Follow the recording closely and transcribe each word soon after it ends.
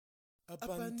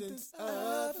Abundance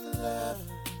of love,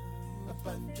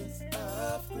 abundance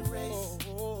of grace.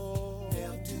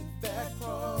 Nailed to that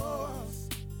cross,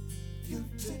 you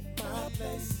took my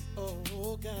place.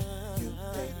 Oh God, you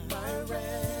paid my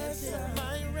ransom.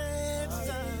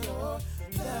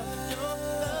 Your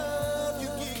love, you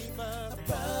gave us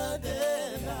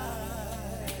abundant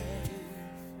life.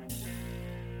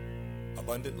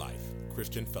 Abundant Life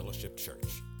Christian Fellowship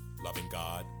Church. Loving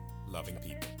God, loving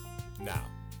people. Now,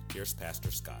 here's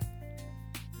Pastor Scott.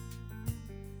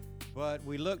 But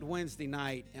we looked Wednesday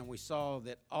night and we saw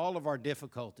that all of our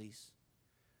difficulties,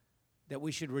 that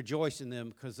we should rejoice in them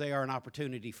because they are an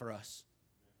opportunity for us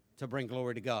to bring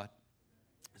glory to God.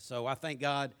 So I thank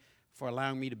God for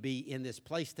allowing me to be in this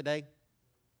place today.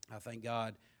 I thank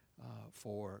God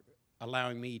for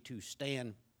allowing me to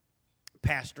stand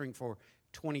pastoring for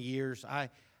 20 years. I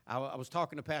was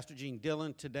talking to Pastor Gene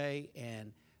Dillon today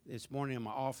and this morning in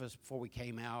my office before we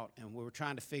came out, and we were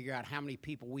trying to figure out how many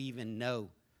people we even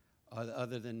know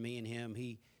other than me and him.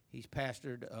 He's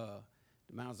pastored the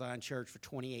Mount Zion Church for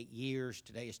 28 years.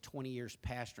 Today is 20 years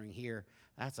pastoring here.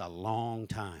 That's a long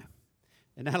time.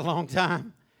 Isn't that a long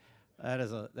time? That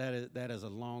is a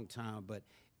long time, but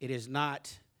it is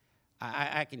not.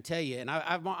 I can tell you, and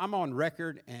I'm on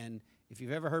record, and if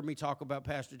you've ever heard me talk about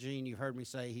Pastor Gene, you've heard me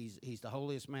say he's the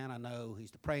holiest man I know. He's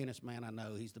the prayingest man I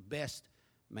know. He's the best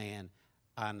man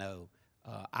I know.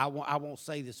 I won't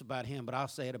say this about him, but I'll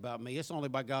say it about me. It's only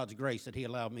by God's grace that he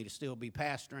allowed me to still be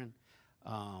pastoring.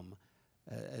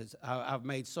 I've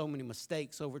made so many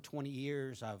mistakes over 20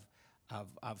 years.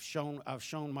 I've shown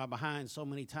my behind so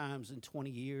many times in 20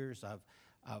 years.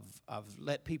 I've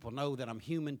let people know that I'm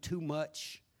human too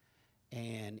much.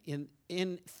 And in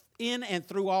and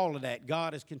through all of that,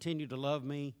 God has continued to love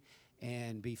me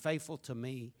and be faithful to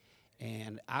me.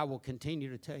 And I will continue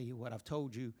to tell you what I've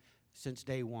told you since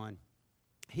day one.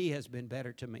 He has been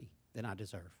better to me than I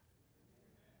deserve.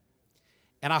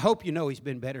 And I hope you know he's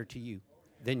been better to you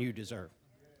than you deserve.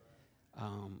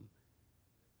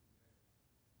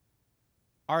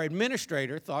 Our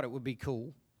administrator thought it would be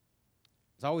cool.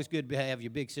 It's always good to have your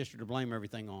big sister to blame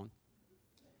everything on.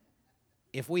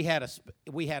 If we had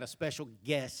a special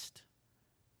guest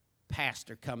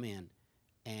pastor come in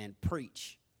and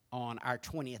preach on our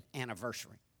 20th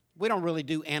anniversary. We don't really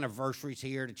do anniversaries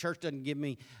here. The church doesn't give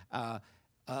me a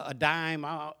dime.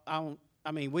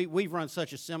 We've run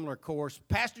such a similar course.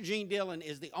 Pastor Gene Dillon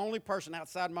is the only person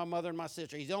outside my mother and my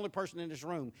sister. He's the only person in this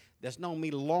room that's known me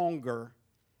longer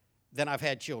than I've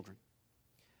had children.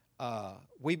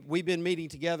 We've been meeting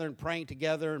together and praying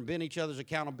together and been each other's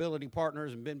accountability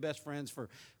partners and been best friends for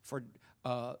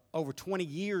over 20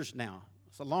 years now.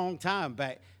 It's a long time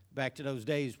back to those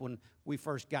days when we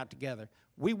first got together.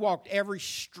 We walked every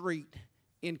street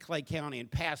in Clay County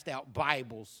and passed out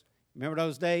Bibles. Remember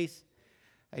those days?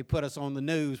 They put us on the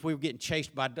news. We were getting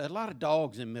chased by a lot of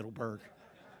dogs in Middleburg.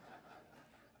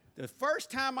 The first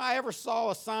time I ever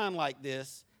saw a sign like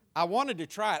this, I wanted to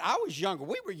try it. I was younger.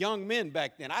 We were young men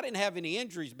back then. I didn't have any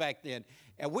injuries back then.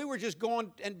 And we were just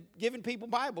going and giving people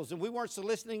Bibles. And we weren't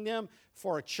soliciting them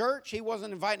for a church. He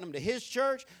wasn't inviting them to his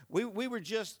church. We were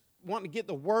just wanting to get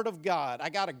the Word of God.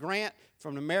 I got a grant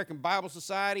from the American Bible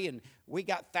Society, and we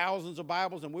got thousands of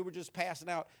Bibles, and we were just passing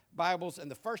out Bibles.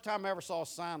 And the first time I ever saw a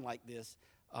sign like this,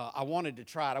 I wanted to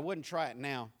try it. I wouldn't try it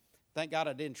now. Thank God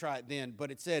I didn't try it then.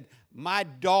 But it said, "My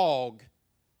dog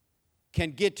can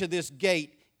get to this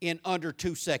gate in under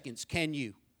 2 seconds. Can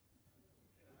you?"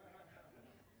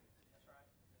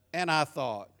 And I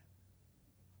thought,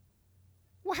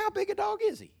 well, how big a dog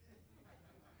is he?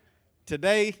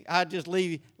 Today, I just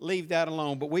leave that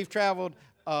alone. But we've traveled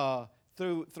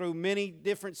through many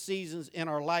different seasons in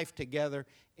our life together.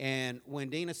 And when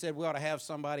Dina said we ought to have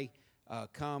somebody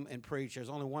come and preach, there's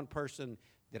only one person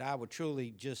that I would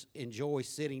truly just enjoy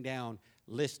sitting down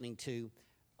listening to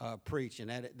preach, and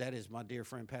that is my dear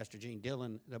friend, Pastor Gene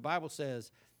Dillon. The Bible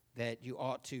says that you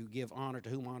ought to give honor to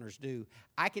whom honors due.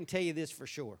 I can tell you this for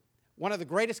sure. One of the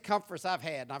greatest comforts I've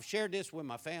had, and I've shared this with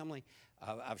my family,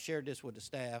 I've shared this with the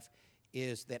staff,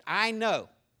 is that I know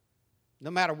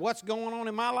no matter what's going on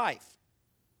in my life,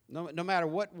 no matter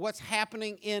what's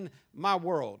happening in my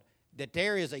world, that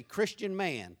there is a Christian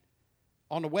man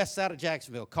on the west side of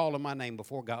Jacksonville calling my name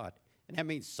before God. And that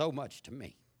means so much to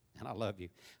me. And I love you.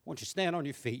 I want you to stand on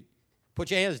your feet.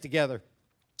 Put your hands together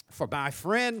for my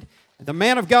friend, the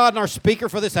man of God and our speaker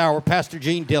for this hour, Pastor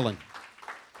Gene Dillon.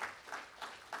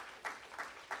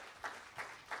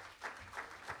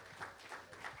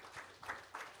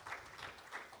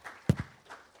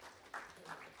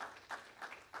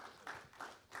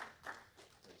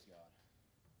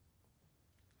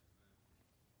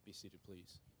 Be seated,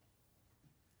 please.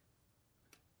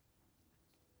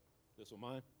 This one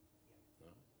mine? All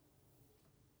right.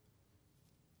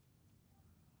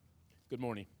 Good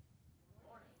morning.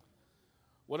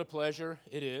 What a pleasure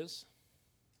it is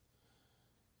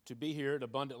to be here at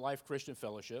Abundant Life Christian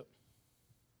Fellowship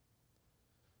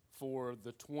for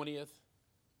the 20th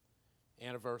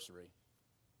anniversary.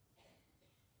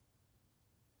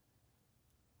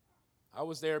 I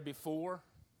was there before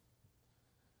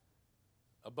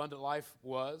Abundant Life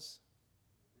was,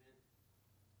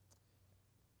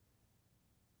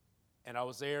 and I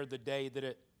was there the day that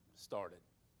it started.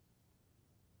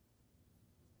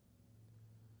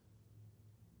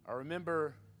 I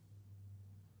remember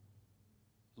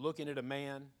looking at a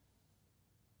man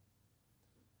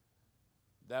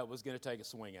that was going to take a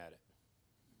swing at it.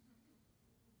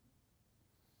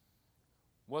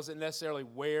 Wasn't necessarily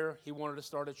where he wanted to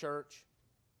start a church,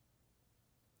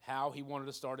 how he wanted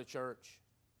to start a church,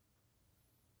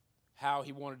 how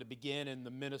he wanted to begin in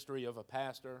the ministry of a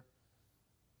pastor,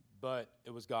 but it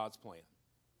was God's plan.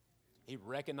 He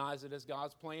recognized it as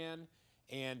God's plan,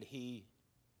 and he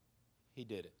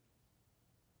did it.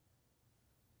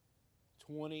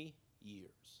 20 years.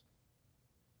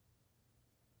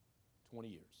 20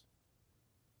 years.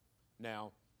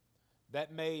 Now,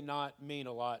 that may not mean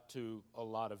a lot to a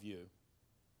lot of you,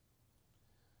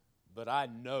 but I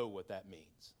know what that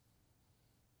means.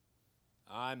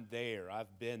 I'm there.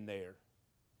 I've been there.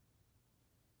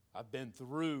 I've been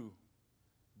through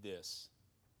this.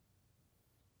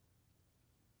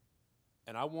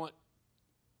 And I want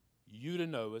you to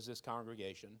know, as this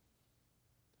congregation,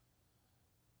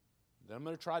 that I'm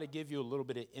going to try to give you a little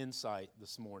bit of insight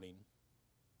this morning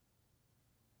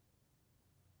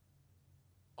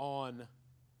on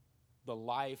the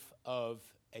life of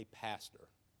a pastor.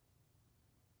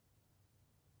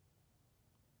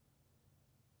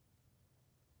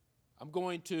 I'm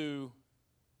going to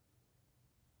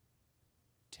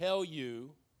tell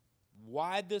you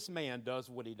why this man does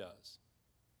what he does.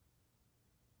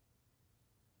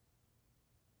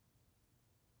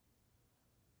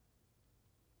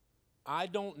 I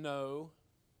don't know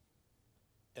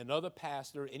another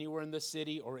pastor anywhere in this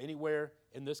city or anywhere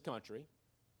in this country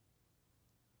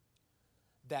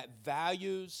that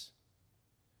values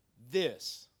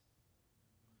this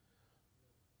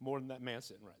more than that man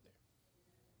sitting right there.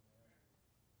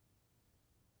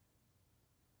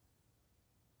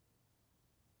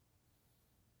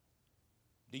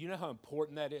 Do you know how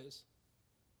important that is?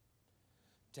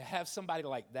 To have somebody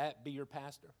like that be your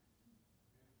pastor?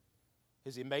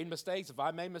 Has he made mistakes? Have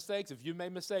I made mistakes? Have you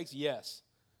made mistakes? Yes.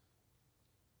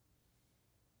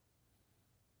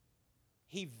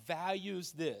 He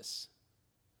values this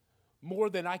more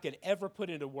than I could ever put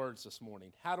into words this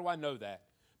morning. How do I know that?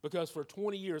 Because for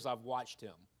 20 years I've watched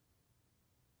him.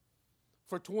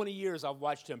 For 20 years I've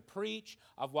watched him preach.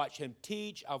 I've watched him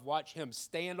teach. I've watched him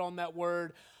stand on that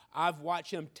word. I've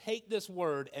watched him take this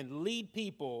word and lead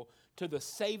people to the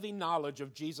saving knowledge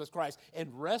of Jesus Christ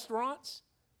in restaurants,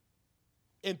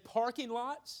 in parking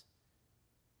lots,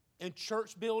 in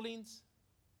church buildings,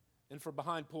 and from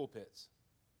behind pulpits.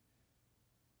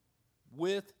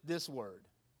 With this word.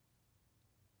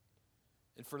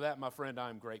 And for that, my friend, I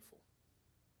am grateful.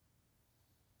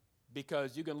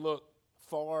 Because you can look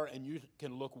far and you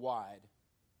can look wide.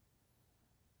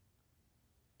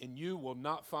 And you will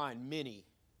not find many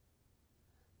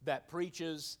that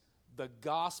preaches the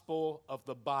gospel of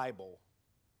the Bible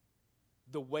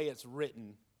the way it's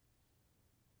written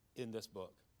in this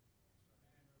book.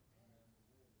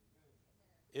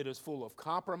 It is full of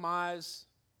compromise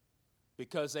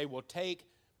because they will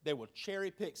cherry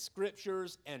pick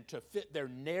scriptures and to fit their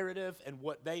narrative and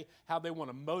how they want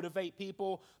to motivate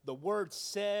people. The word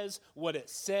says what it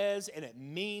says and it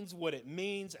means what it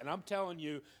means. And I'm telling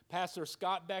you, Pastor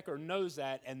Scott Becker knows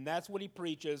that, and that's what he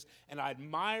preaches. And I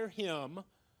admire him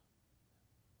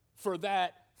for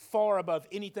that far above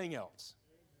anything else.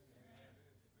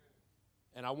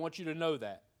 And I want you to know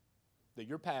that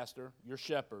your pastor, your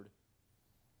shepherd,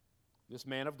 this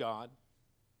man of God,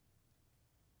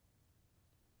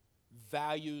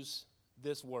 values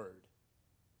this word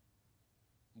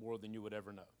more than you would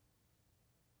ever know.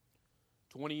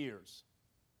 20 years.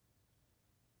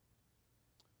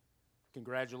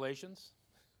 Congratulations.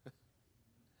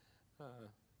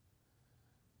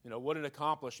 What an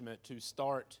accomplishment to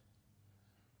start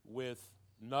with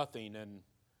nothing in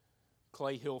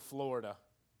Clay Hill, Florida.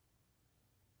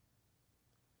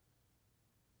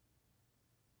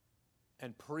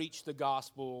 And preach the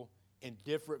gospel in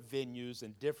different venues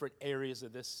in different areas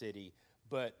of this city,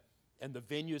 and the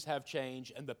venues have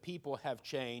changed and the people have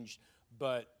changed,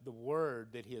 but the word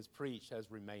that he has preached has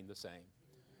remained the same.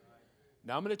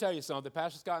 Now, I'm going to tell you something.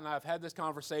 Pastor Scott and I have had this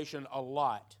conversation a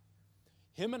lot.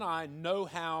 Him and I know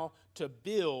how to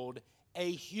build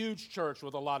a huge church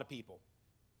with a lot of people.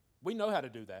 We know how to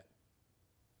do that.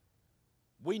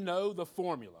 We know the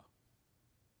formula.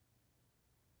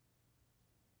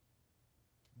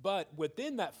 But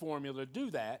within that formula, to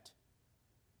do that,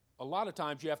 a lot of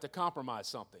times you have to compromise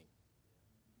something.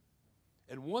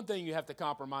 And one thing you have to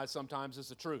compromise sometimes is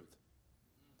the truth.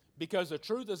 Because the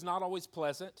truth is not always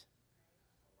pleasant.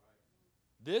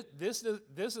 This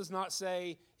does not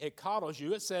say it coddles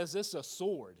you. It says this is a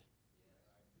sword.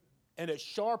 And it's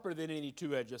sharper than any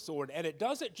two-edged sword. And it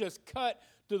doesn't just cut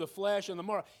through the flesh and the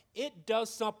marrow. It does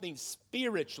something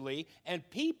spiritually, and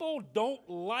people don't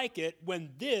like it when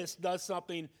this does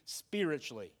something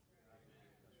spiritually.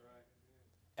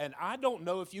 And I don't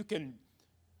know if you can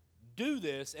do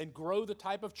this and grow the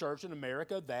type of church in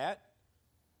America that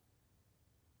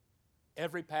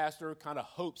every pastor kind of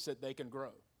hopes that they can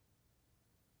grow.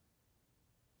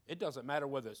 It doesn't matter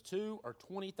whether it's 2 or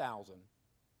 20,000.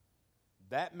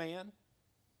 That man,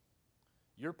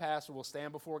 your pastor, will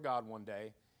stand before God one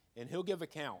day, and he'll give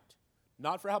account,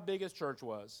 not for how big his church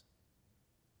was.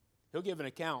 He'll give an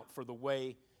account for the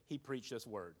way he preached this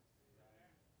word.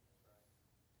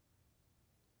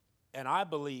 And I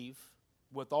believe,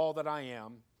 with all that I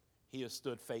am, he has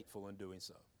stood faithful in doing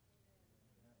so.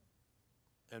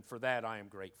 And for that, I am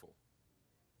grateful.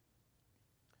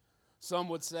 Some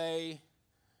would say,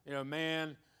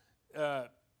 man,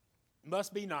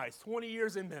 must be nice, 20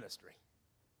 years in ministry.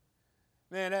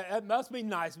 Man, that must be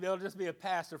nice to be able to just be a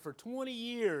pastor for 20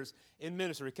 years in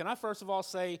ministry. Can I first of all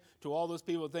say to all those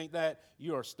people who think that,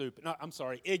 you are stupid. No, I'm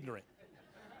sorry, ignorant.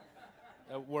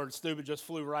 That word stupid just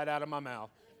flew right out of my mouth.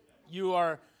 You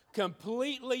are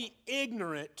completely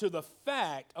ignorant to the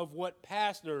fact of what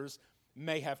pastors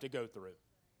may have to go through.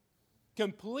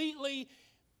 Completely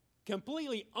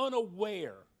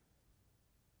unaware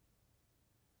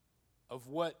of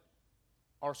what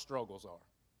our struggles are.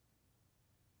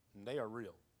 And they are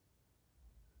real.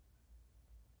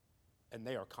 And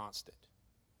they are constant.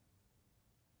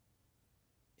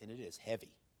 And it is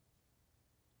heavy.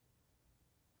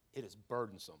 It is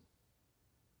burdensome.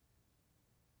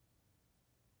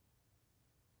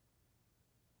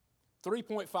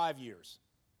 $3.5 years.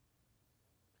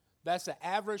 That's the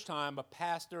average time a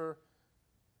pastor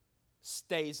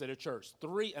stays at a church.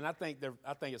 And I think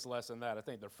it's less than that. I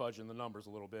think they're fudging the numbers a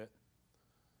little bit.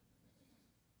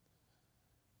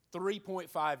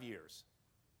 3.5 years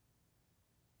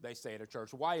they stay at a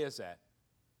church. Why is that?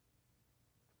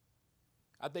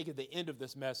 I think at the end of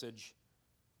this message,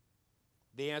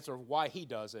 the answer of why he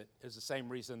does it is the same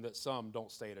reason that some don't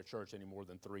stay at a church any more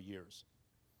than 3 years.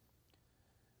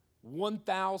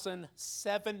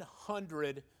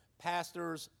 1,700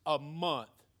 pastors a month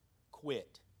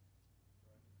quit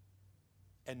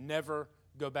and never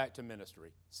go back to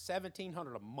ministry.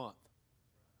 1,700 a month.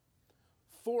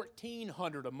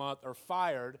 1,400 a month are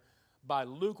fired by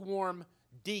lukewarm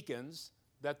deacons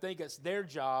that think it's their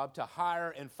job to hire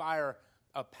and fire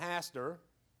a pastor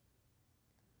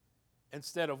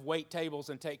instead of wait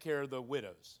tables and take care of the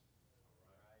widows.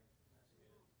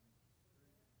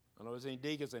 I don't know if there's any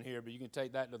deacons in here, but you can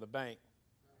take that to the bank,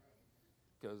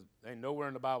 because ain't nowhere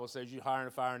in the Bible says you hiring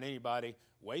and firing anybody.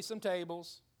 Wait some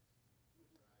tables,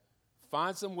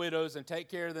 find some widows and take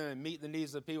care of them and meet the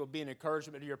needs of the people, be an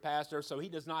encouragement to your pastor so he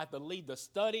does not have to leave the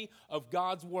study of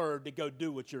God's word to go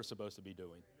do what you're supposed to be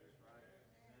doing.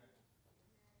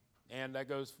 And that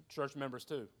goes for church members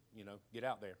too. Get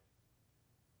out there.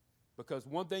 Because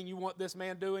one thing you want this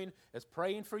man doing is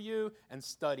praying for you and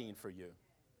studying for you.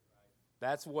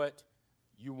 That's what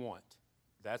you want.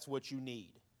 That's what you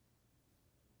need.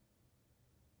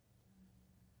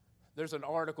 There's an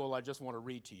article I just want to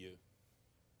read to you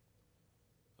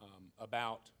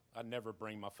about, I never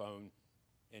bring my phone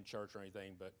in church or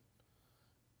anything, but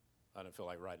I didn't feel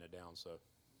like writing it down, so.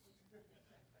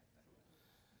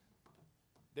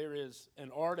 There is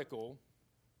an article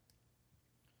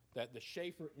that the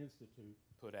Schaeffer Institute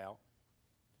put out,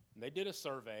 and they did a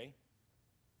survey,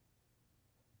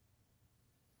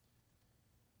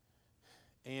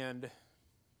 and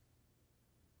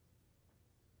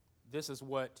this is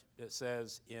what it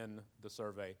says in the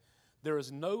survey. There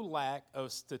is no lack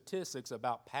of statistics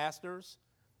about pastors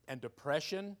and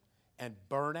depression and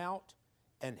burnout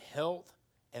and health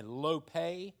and low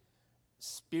pay,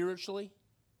 spiritually,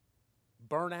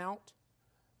 burnout,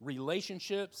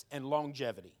 relationships, and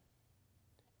longevity.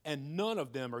 And none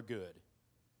of them are good.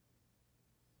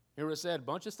 Here it said, a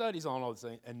bunch of studies on all these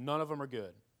things, and none of them are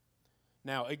good.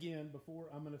 Now, again, before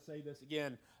I'm going to say this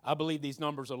again, I believe these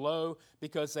numbers are low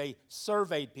because they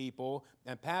surveyed people,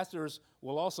 and pastors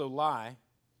will also lie.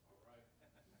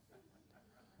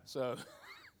 So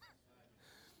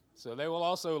they will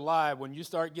also lie when you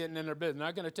start getting in their business. They're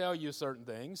not going to tell you certain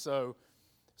things. So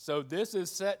these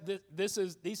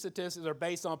statistics are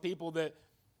based on people that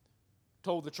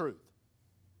told the truth.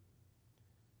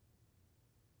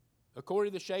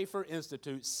 According to the Schaeffer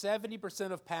Institute,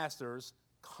 70% of pastors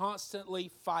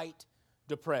constantly fight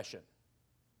depression.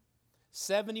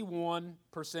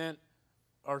 71%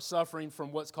 are suffering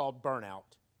from what's called burnout.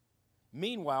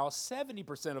 Meanwhile,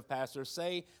 70% of pastors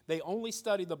say they only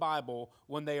study the Bible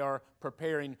when they are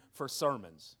preparing for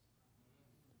sermons.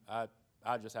 I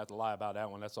just have to lie about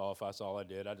that one. That's all I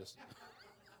did.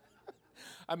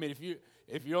 I mean,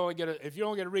 if you only get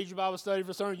to read your Bible study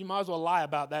for sermons, you might as well lie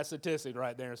about that statistic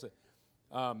right there. So,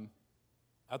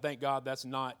 I thank God that's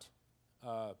not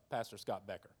Pastor Scott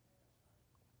Becker.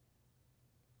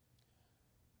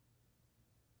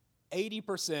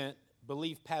 80%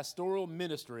 believe pastoral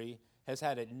ministry has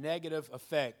had a negative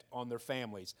effect on their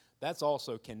families. That's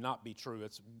also cannot be true.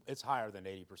 It's higher than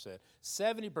 80%.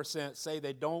 70% say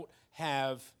they don't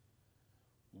have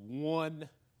one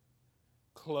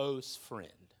close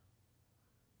friend.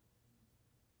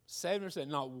 70%,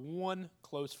 not one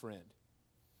close friend.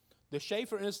 The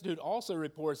Schaeffer Institute also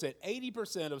reports that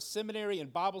 80% of seminary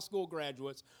and Bible school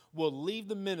graduates will leave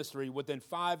the ministry within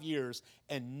 5 years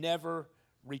and never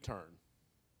return.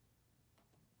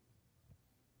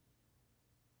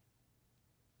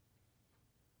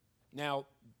 Now,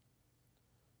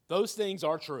 those things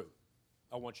are true.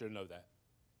 I want you to know that.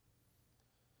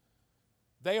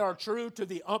 They are true to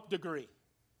the nth degree.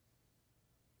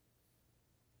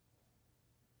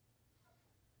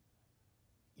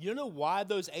 You know why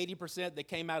those 80% that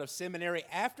came out of seminary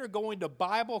after going to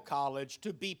Bible college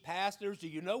to be pastors, do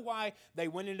you know why they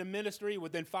went into ministry?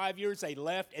 Within 5 years, they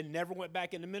left and never went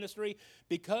back into ministry?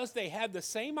 Because they had the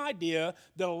same idea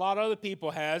that a lot of other people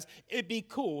has. It'd be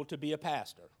cool to be a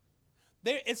pastor.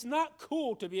 It's not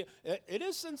cool to be, it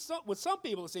is with some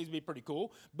people it seems to be pretty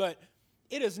cool, but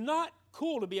it is not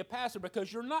cool to be a pastor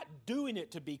because you're not doing it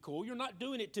to be cool. You're not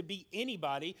doing it to be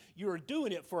anybody. You're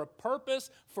doing it for a purpose,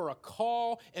 for a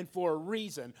call, and for a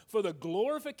reason, for the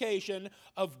glorification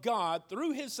of God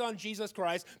through his son Jesus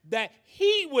Christ, that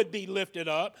he would be lifted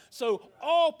up so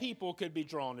all people could be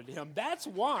drawn to him. That's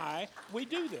why we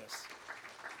do this.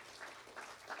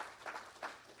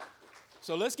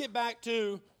 So let's get back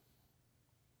to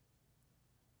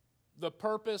the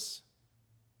purpose.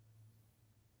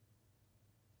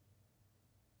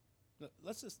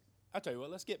 I'll tell you what,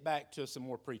 let's get back to some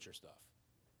more preacher stuff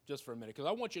just for a minute, because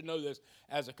I want you to know this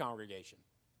as a congregation.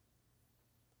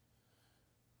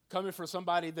 Coming from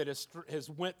somebody that has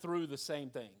went through the same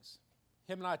things.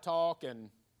 Him and I talk, and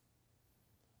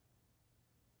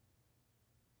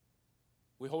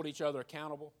we hold each other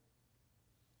accountable.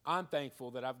 I'm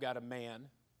thankful that I've got a man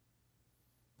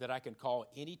that I can call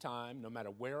anytime, no matter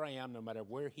where I am, no matter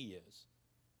where he is.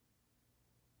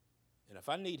 And if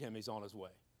I need him, he's on his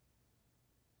way.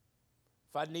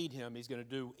 If I need him, he's going to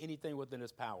do anything within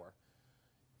his power.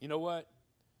 You know what?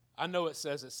 I know it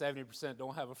says that 70%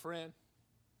 don't have a friend.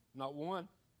 Not one.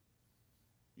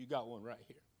 You got one right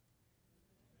here.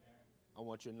 I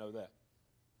want you to know that.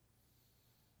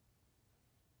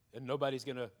 And nobody's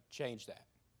going to change that.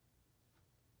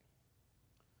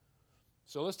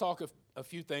 So let's talk a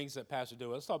few things that pastors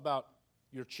do. Let's talk about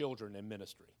your children in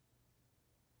ministry.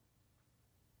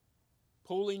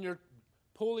 Pulling your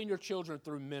children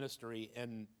through ministry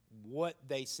and what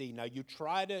they see. Now, you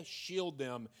try to shield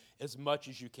them as much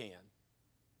as you can.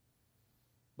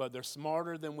 But they're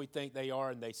smarter than we think they are,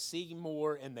 and they see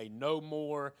more, and they know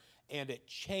more, and it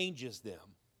changes them.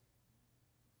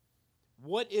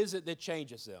 What is it that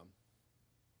changes them?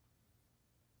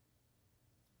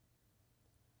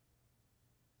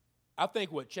 I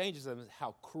think what changes them is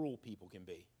how cruel people can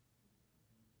be.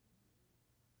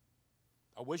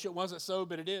 I wish it wasn't so,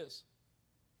 but it is.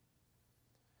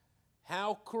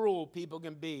 How cruel people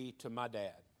can be to my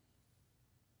dad.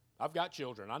 I've got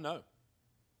children, I know.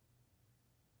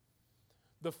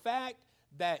 The fact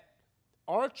that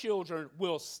our children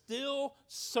will still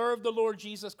serve the Lord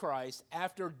Jesus Christ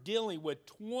after dealing with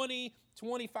 20,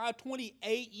 25,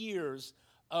 28 years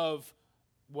of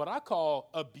what I call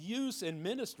abuse in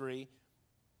ministry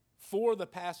for the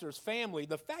pastor's family,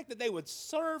 the fact that they would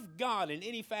serve God in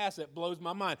any facet blows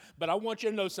my mind. But I want you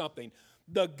to know something.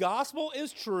 The gospel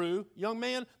is true. Young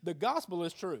man, the gospel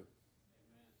is true.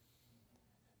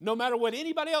 No matter what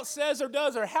anybody else says or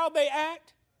does or how they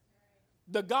act,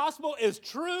 The gospel is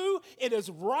true. It is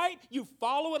right. You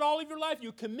follow it all of your life.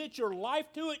 You commit your life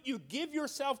to it. You give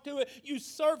yourself to it. You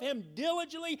serve him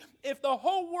diligently. If the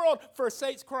whole world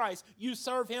forsakes Christ, you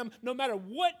serve him. No matter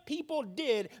what people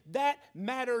did, that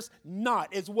matters not.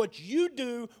 It's what you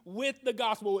do with the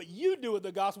gospel, what you do with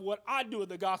the gospel, what I do with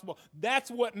the gospel.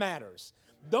 That's what matters.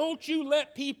 Don't you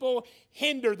let people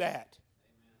hinder that.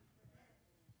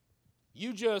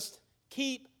 You just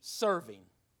keep serving.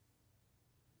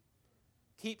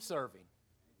 Keep serving.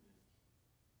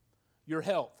 Your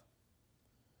health.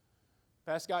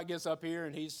 Pastor Scott gets up here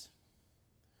and you're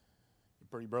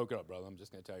pretty broke up, brother. I'm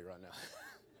just going to tell you right now.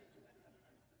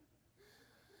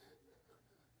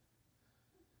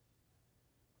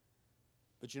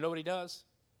 But you know what he does?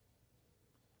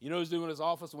 You know what he's doing in his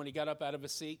office when he got up out of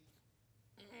his seat?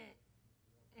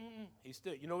 He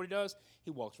stood. You know what he does?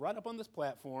 He walks right up on this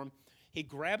platform. He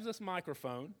grabs this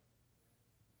microphone.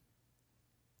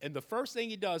 And the first thing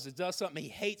he does is does something he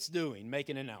hates doing,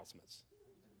 making announcements.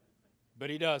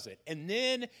 But he does it. And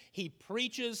then he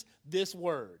preaches this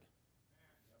word.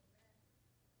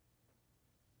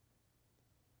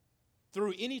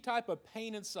 Through any type of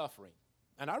pain and suffering.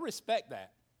 And I respect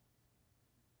that.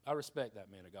 I respect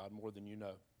that man of God more than you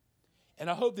know. And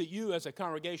I hope that you as a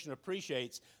congregation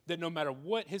appreciates that no matter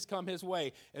what has come his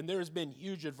way, and there's been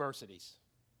huge adversities,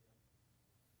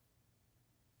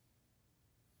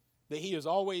 that he has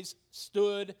always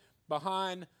stood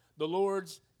behind the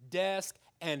Lord's desk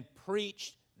and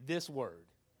preached this word.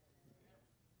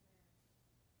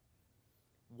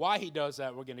 Why he does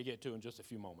that, we're going to get to in just a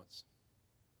few moments.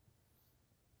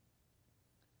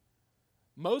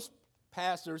 Most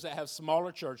pastors that have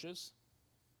smaller churches,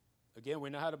 again, we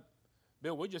know how to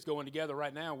build. We're just going together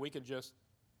right now. We can just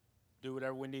do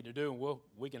whatever we need to do, and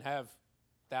we can have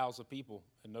thousands of people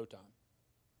in no time.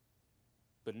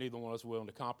 But neither one of us is willing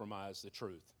to compromise the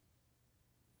truth.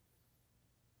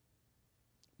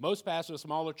 Most pastors of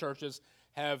smaller churches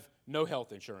have no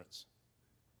health insurance.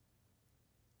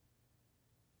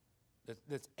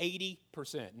 That's 80%.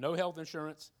 No health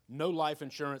insurance, no life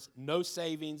insurance, no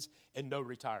savings, and no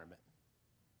retirement.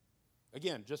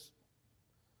 Again, just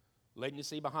letting you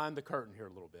see behind the curtain here a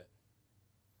little bit.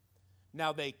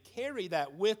 Now, they carry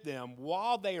that with them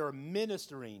while they are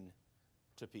ministering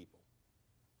to people.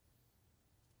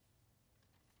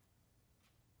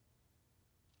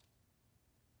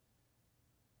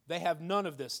 They have none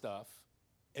of this stuff,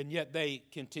 and yet they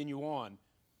continue on.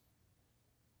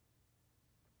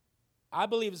 I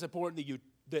believe it's important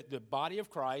that the body of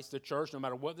Christ, the church, no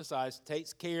matter what the size,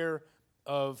 takes care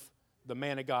of the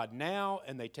man of God now,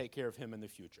 and they take care of him in the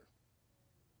future.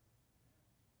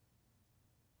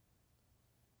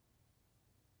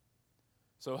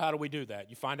 So how do we do that?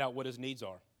 You find out what his needs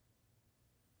are.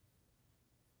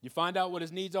 You find out what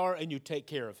his needs are, and you take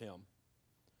care of him.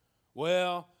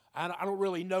 Well, I don't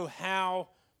really know how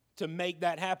to make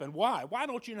that happen. Why? Why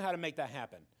don't you know how to make that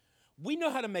happen? We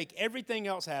know how to make everything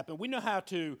else happen. We know how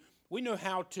to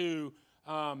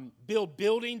build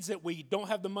buildings that we don't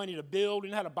have the money to build.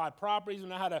 We know how to buy properties. We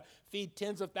know how to feed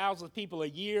tens of thousands of people a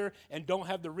year and don't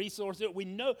have the resources. We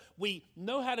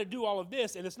know how to do all of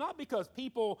this, and it's not because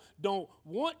people don't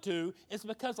want to. It's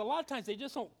because a lot of times they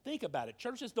just don't think about it.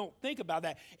 Churches don't think about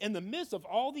that. In the midst of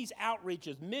all these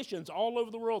outreaches, missions all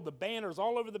over the world, the banners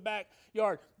all over the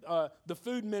backyard, the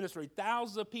food ministry,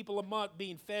 thousands of people a month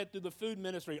being fed through the food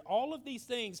ministry, all of these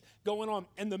things going on.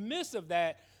 In the midst of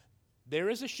that, there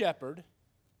is a shepherd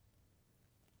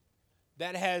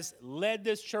that has led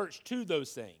this church to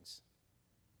those things.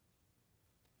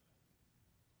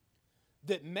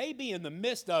 That may be in the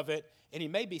midst of it, and he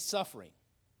may be suffering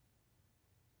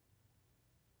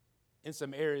in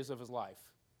some areas of his life.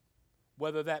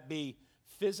 Whether that be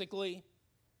physically,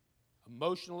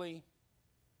 emotionally,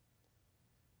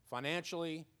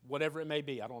 financially, whatever it may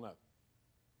be, I don't know.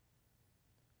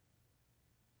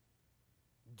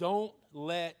 Don't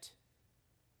let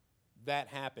that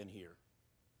happen here.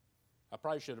 I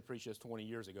probably should have preached this 20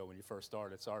 years ago when you first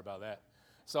started. Sorry about that.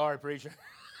 Sorry, preacher.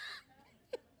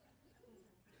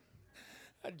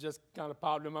 That just kind of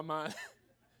popped in my mind.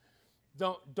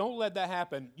 Don't let that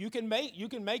happen. You can make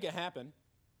it happen.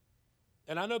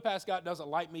 And I know Pastor Scott doesn't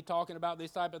like me talking about these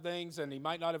type of things, and he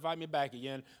might not invite me back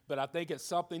again, but I think it's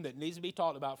something that needs to be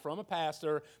talked about from a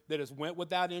pastor that has went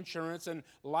without insurance and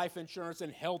life insurance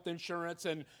and health insurance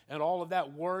and all of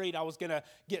that, worried I was going to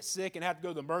get sick and have to go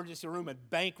to the emergency room and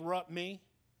bankrupt me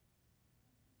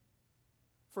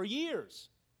for years.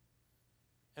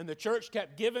 And the church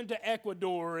kept giving to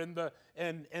Ecuador, and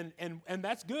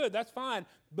that's good, that's fine,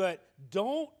 but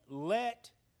don't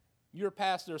let your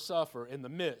pastor suffer in the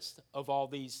midst of all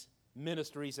these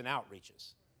ministries and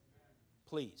outreaches.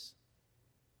 Please.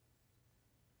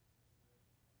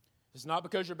 It's not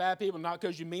because you're bad people, not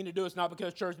because you mean to do it, it's not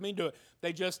because church mean to do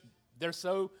it. They're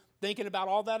so thinking about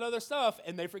all that other stuff,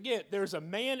 and they forget there's a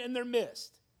man in their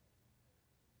midst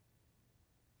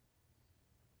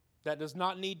that does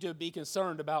not need to be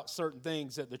concerned about certain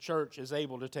things that the church is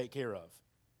able to take care of.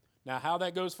 Now, how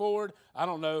that goes forward, I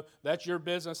don't know. That's your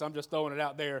business. I'm just throwing it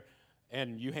out there,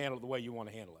 and you handle it the way you want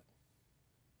to handle it.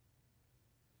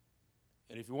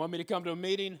 And if you want me to come to a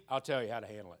meeting, I'll tell you how to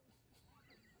handle it.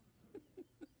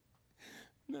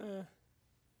 Nah.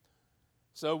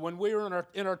 So when we were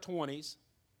in our 20s,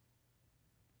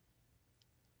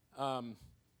 and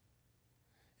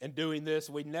doing this,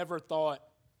 we never thought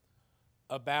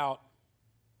about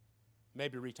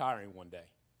maybe retiring one day.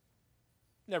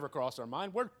 Never crossed our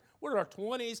mind. We're in our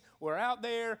 20s. We're out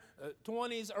there,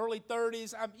 20s, early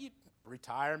 30s.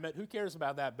 Retirement, who cares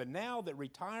about that? But now that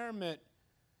retirement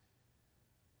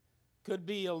could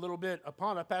be a little bit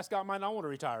upon us, Pastor Scott might not want to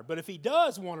retire. But if he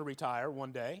does want to retire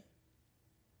one day,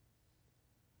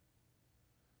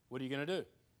 what are you going to do?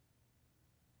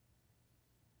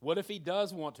 What if he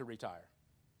does want to retire?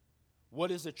 What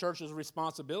is the church's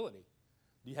responsibility?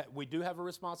 We do have a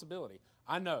responsibility.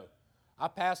 I know. I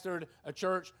pastored a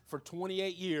church for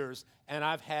 28 years, and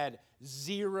I've had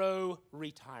 0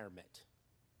 retirement.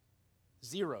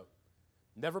 0.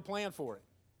 Never planned for it.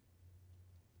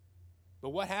 But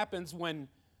what happens when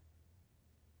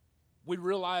we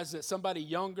realize that somebody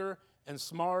younger and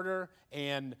smarter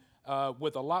and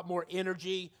with a lot more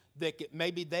energy, that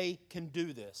maybe they can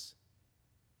do this?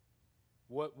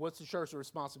 What's the church's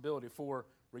responsibility for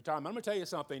retirement? I'm going to tell you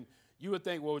something. You would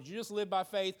think, well, would you just live by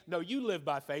faith? No, you live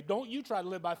by faith. Don't you try to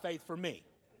live by faith for me.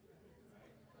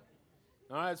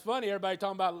 All right, it's funny, everybody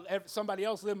talking about somebody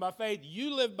else living by faith.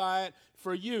 You live by it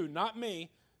for you, not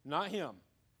me, not him.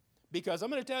 Because I'm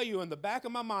going to tell you, in the back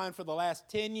of my mind for the last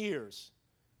 10 years,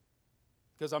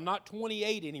 because I'm not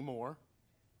 28 anymore,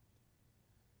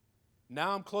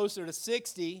 now I'm closer to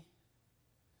 60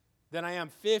 than I am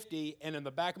 50, and in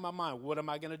the back of my mind, what am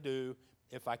I going to do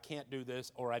if I can't do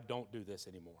this or I don't do this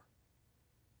anymore?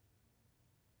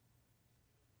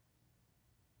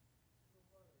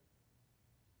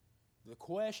 The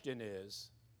question is,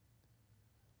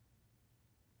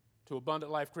 to Abundant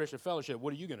Life Christian Fellowship,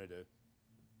 what are you going to do?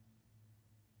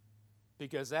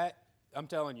 Because that, I'm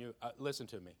telling you, listen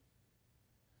to me,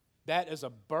 that is a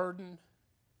burden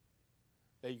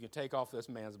that you can take off this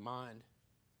man's mind.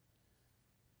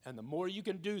 And the more you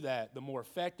can do that, the more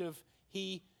effective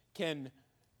he can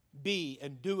be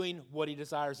in doing what he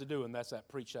desires to do, and that's that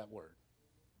preach that word.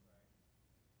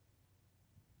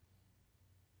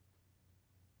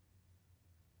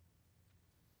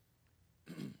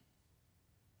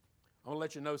 I want to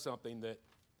let you know something, that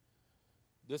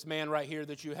this man right here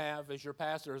that you have as your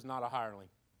pastor is not a hireling.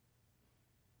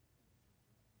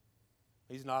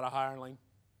 He's not a hireling.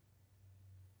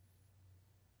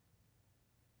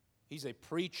 He's a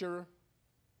preacher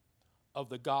of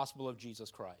the gospel of Jesus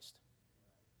Christ.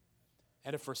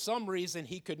 And if for some reason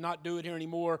he could not do it here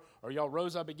anymore, or y'all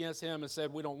rose up against him and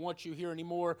said, we don't want you here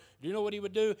anymore, do you know what he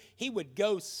would do? He would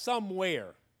go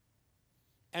somewhere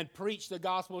and preach the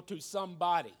gospel to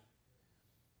somebody.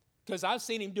 Because I've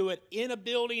seen him do it in a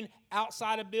building,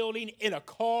 outside a building, in a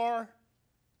car,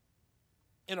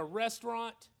 in a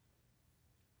restaurant.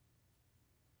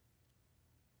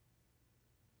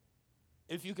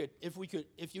 If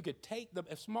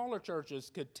smaller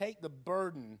churches could take the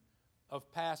burden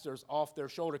of pastors off their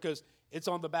shoulder, because it's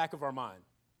on the back of our mind.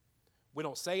 We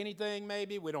don't say anything,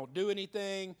 maybe. We don't do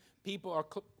anything. People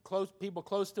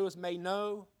close to us may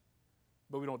know,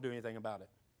 but we don't do anything about it.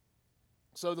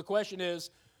 So the question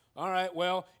is, all right,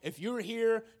 well, if you're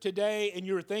here today and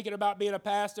you're thinking about being a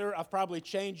pastor, I've probably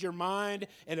changed your mind.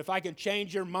 And if I can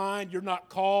change your mind, you're not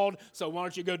called, so why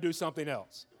don't you go do something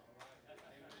else?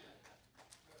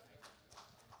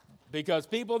 Because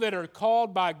people that are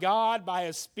called by God, by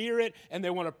His Spirit, and they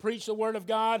want to preach the Word of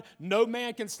God, no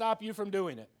man can stop you from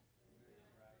doing it.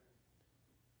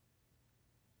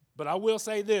 But I will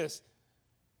say this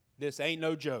ain't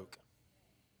no joke.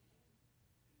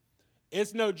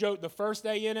 It's no joke the first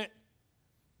day in it,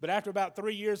 but after about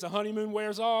 3 years, the honeymoon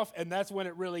wears off, and that's when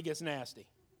it really gets nasty.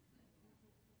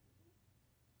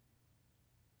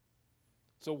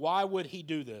 So why would he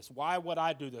do this? Why would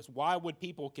I do this? Why would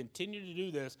people continue to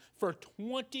do this for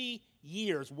 20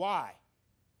 years? Why?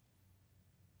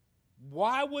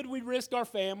 Why would we risk our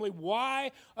family?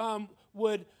 Why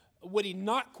would he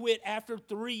not quit after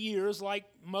 3 years like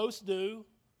most do?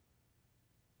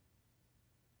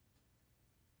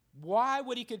 Why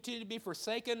would he continue to be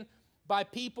forsaken by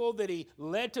people that he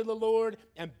led to the Lord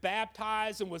and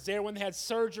baptized and was there when they had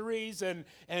surgeries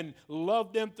and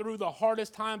loved them through the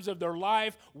hardest times of their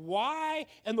life. Why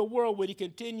in the world would he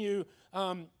continue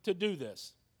to do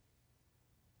this?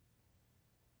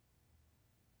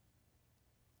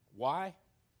 Why?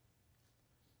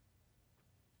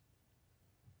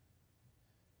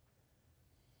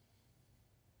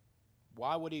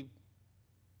 Why would he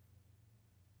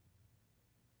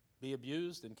be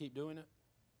abused and keep doing it?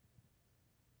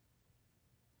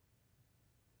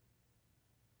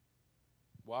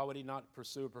 Why would he not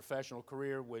pursue a professional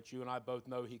career, which you and I both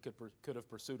know he could have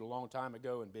pursued a long time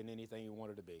ago and been anything he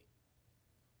wanted to be?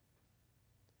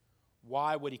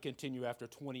 Why would he continue after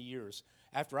 20 years?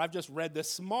 After I've just read this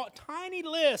small, tiny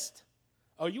list.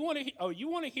 You want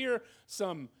to hear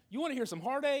some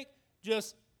heartache?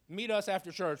 Just meet us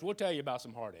after church. We'll tell you about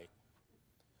some heartache.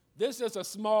 This is a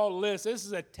small list. This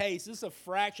is a taste. This is a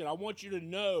fraction. I want you to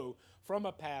know from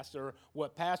a pastor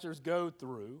what pastors go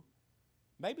through.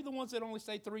 Maybe the ones that only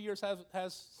stay 3 years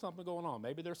has something going on.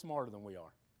 Maybe they're smarter than we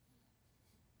are.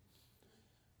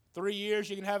 3 years,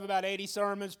 you can have about 80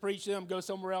 sermons, preach them, go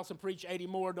somewhere else and preach 80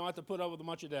 more. Don't have to put up with a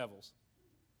bunch of devils.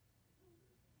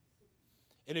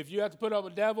 And if you have to put up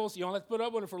with devils, you don't have to put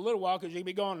up with them for a little while because you can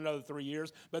be gone another 3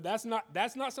 years. But that's not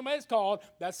somebody that's called.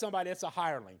 That's somebody that's a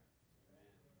hireling.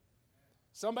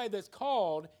 Somebody that's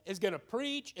called is going to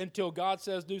preach until God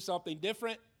says do something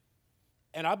different.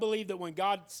 And I believe that when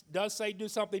God does say do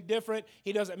something different,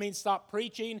 he doesn't mean stop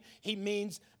preaching. He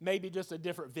means maybe just a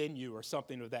different venue or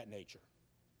something of that nature.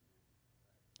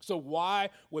 So why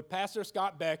would Pastor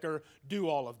Scott Becker do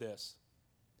all of this?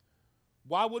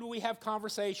 Why would we have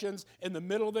conversations in the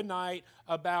middle of the night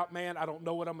about, man, I don't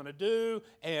know what I'm going to do,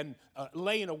 and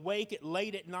laying awake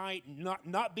late at night,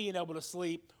 not being able to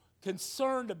sleep,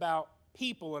 concerned about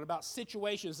people and about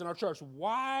situations in our church?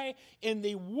 Why in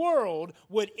the world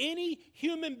would any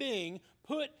human being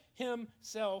put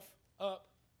himself up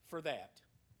for that?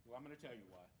 Well, I'm going to tell you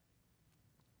why.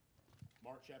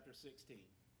 Mark chapter 16.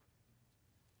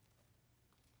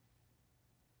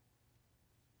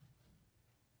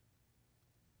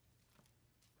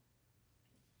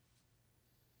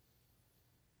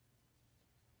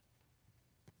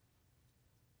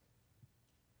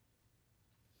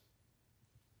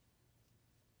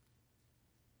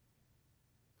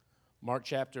 Mark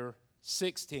chapter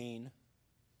 16.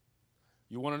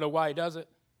 You want to know why he does it?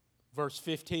 Verse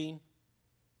 15.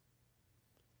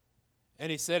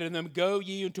 And he said to them, go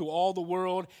ye into all the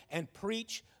world and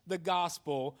preach the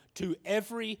gospel to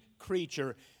every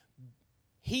creature.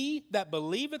 He that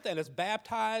believeth and is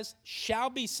baptized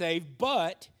shall be saved,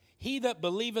 but he that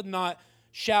believeth not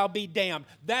shall be damned.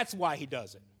 That's why he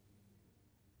does it.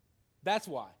 That's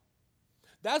why.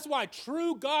 That's why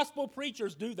true gospel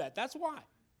preachers do that. That's why.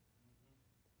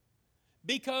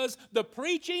 Because the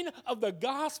preaching of the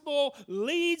gospel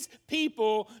leads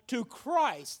people to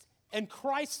Christ and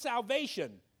Christ's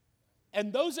salvation.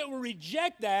 And those that will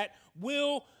reject that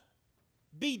will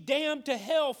be damned to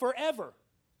hell forever.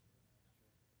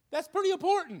 That's pretty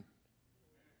important.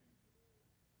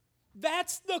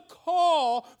 That's the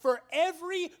call for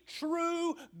every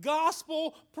true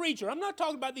gospel preacher. I'm not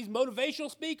talking about these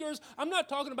motivational speakers. I'm not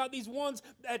talking about these ones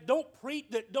that don't preach,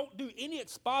 that don't do any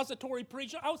expository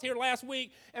preaching. I was here last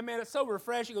week, and man, it's so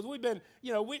refreshing because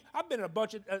I've been in a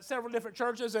bunch of several different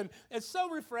churches, and it's so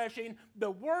refreshing.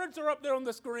 The words are up there on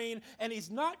the screen, and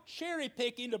he's not cherry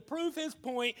picking to prove his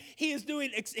point. He's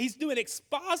doing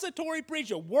expository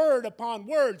preaching, word upon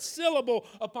word, syllable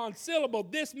upon syllable.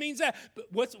 This means that.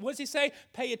 But what's he say?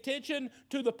 Pay attention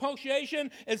to the punctuation.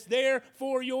 It's there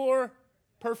for your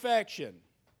perfection.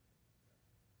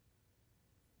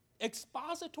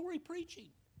 Expository preaching.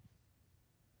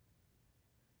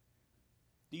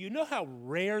 Do you know how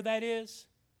rare that is?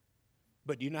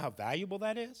 But do you know how valuable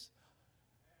that is?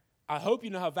 I hope you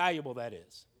know how valuable that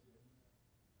is.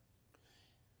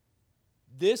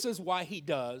 This is why he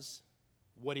does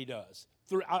what he does.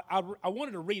 I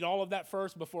wanted to read all of that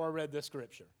first before I read this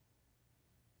scripture.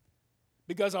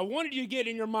 Because I wanted you to get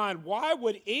in your mind, why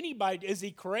would anybody, is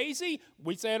he crazy?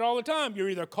 We say it all the time. You're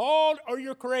either called or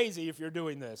you're crazy if you're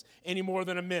doing this any more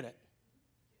than a minute.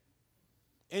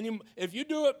 If you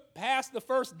do it past the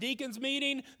first deacons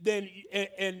meeting, then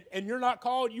and you're not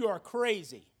called, you are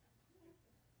crazy.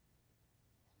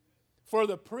 For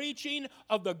the preaching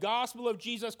of the gospel of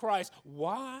Jesus Christ.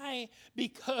 Why?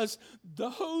 Because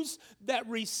those that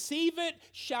receive it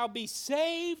shall be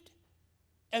saved,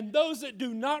 and those that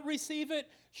do not receive it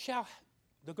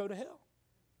they'll go to hell.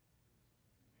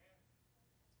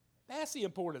 That's the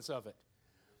importance of it.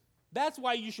 That's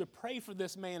why you should pray for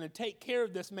this man and take care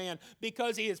of this man,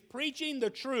 because he is preaching the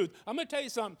truth. I'm going to tell you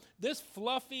something. This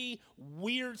fluffy,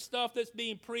 weird stuff that's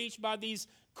being preached by these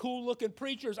cool-looking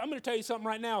preachers, I'm going to tell you something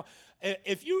right now.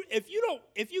 If you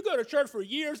go to church for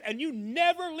years and you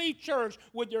never leave church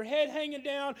with your head hanging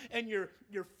down and your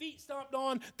feet stomped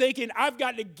on, thinking, I've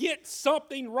got to get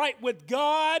something right with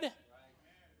God.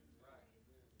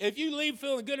 If you leave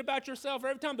feeling good about yourself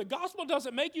every time, the gospel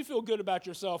doesn't make you feel good about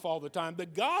yourself all the time. The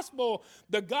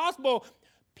gospel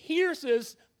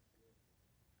pierces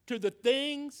to the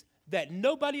things that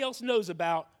nobody else knows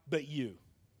about but you.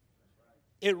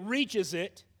 It reaches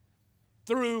it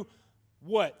through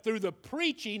what? Through the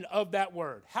preaching of that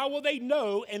word. How will they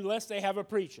know unless they have a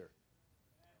preacher?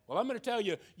 Well, I'm going to tell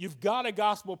you, you've got a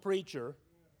gospel preacher,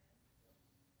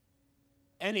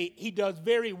 and he does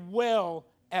very well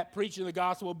at preaching the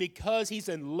gospel because he's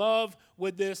in love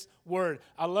with this word.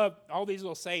 I love all these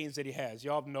little sayings that he has.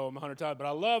 Y'all know them 100 times, but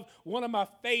I love one of my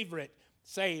favorite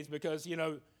sayings because, you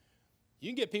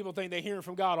can get people think they hear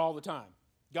from God all the time.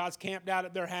 God's camped out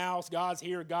at their house. God's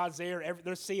here. God's there.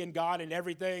 They're seeing God in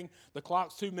everything. The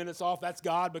clock's 2 minutes off. That's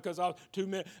God because I was 2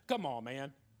 minutes. Come on,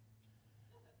 man.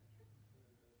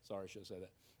 Sorry, I should have said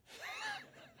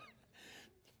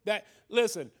that.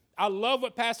 Listen, I love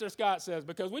what Pastor Scott says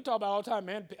because we talk about all the time,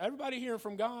 man, everybody hearing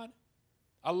from God.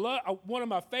 One of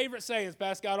my favorite sayings,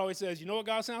 Pastor Scott always says, you know what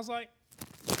God sounds like?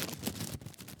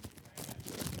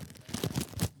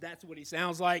 That's what he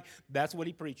sounds like. That's what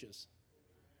he preaches.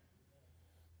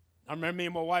 I remember me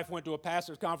and my wife went to a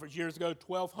pastor's conference years ago,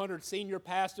 1,200 senior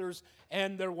pastors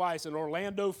and their wives in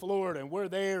Orlando, Florida, and we're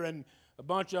there, and a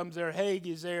bunch of them's there,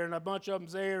 Hagee's there, and a bunch of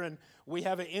them's there, and we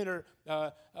have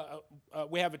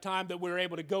we have a time that we're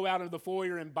able to go out into the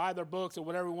foyer and buy their books or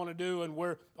whatever we want to do, and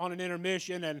we're on an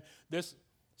intermission, and this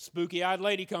spooky-eyed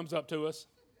lady comes up to us.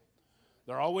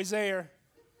 They're always there.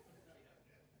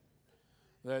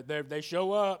 They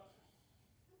show up.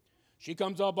 She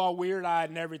comes up all weird-eyed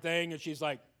and everything, and she's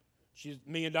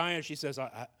me and Diane, she says,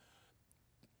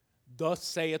 thus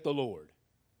saith the Lord.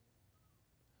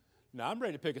 Now, I'm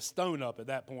ready to pick a stone up at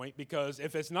that point because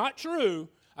if it's not true,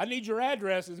 I need your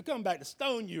addresses to come back to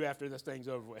stone you after this thing's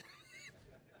over with.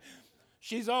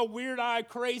 She's all weird-eyed,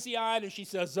 crazy-eyed, and she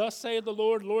says, thus saith the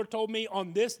Lord. The Lord told me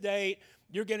on this date,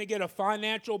 you're going to get a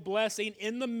financial blessing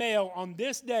in the mail on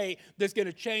this day that's going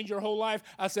to change your whole life.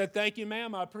 I said, thank you,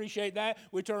 ma'am. I appreciate that.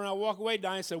 We turn around and walk away.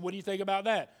 Diane said, what do you think about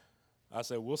that? I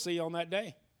said, we'll see you on that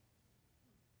day.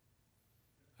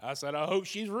 I said, I hope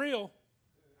she's real.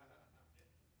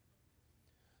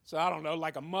 So I don't know,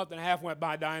 like a month and a half went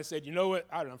by. Diane said, you know what?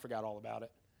 I forgot all about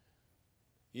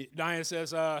it. Diane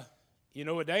says, you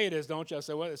know what day it is, don't you? I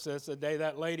said, what? It says the day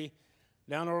that lady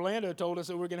down in Orlando told us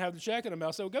that we're going to have the check in the mail.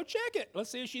 I said, well, go check it. Let's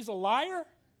see if she's a liar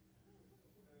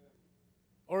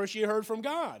or if she heard from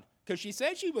God. Because she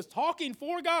said she was talking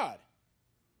for God.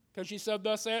 Because she said,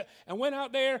 thus said, and went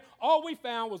out there. All we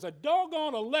found was a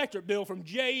doggone electric bill from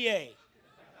JEA.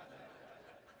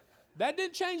 That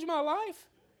didn't change my life.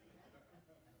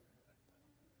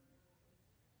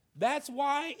 That's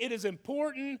why it is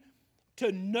important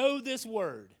to know this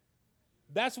word.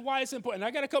 That's why it's important. And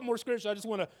I got a couple more scriptures I just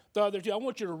want to throw out there to you. I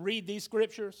want you to read these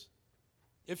scriptures,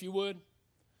 if you would.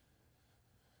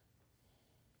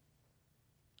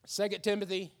 2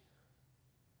 Timothy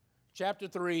chapter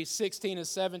 3, 16 and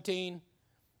 17,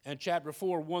 and chapter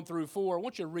 4, 1 through 4. I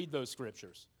want you to read those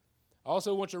scriptures. I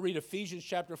also want you to read Ephesians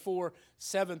chapter 4,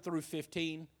 7 through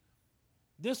 15.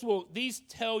 These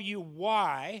tell you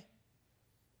why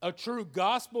a true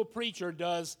gospel preacher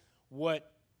does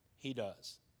what he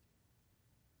does.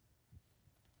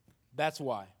 That's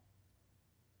why.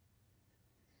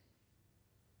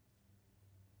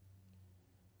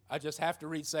 I just have to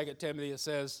read 2 Timothy. It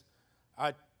says,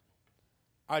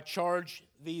 I charge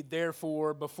thee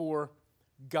therefore before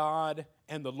God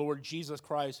and the Lord Jesus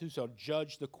Christ, who shall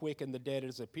judge the quick and the dead at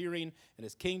his appearing in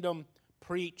his kingdom,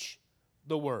 preach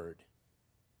the word.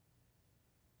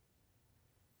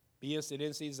 Be instant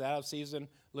in season, out of season.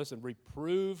 Listen,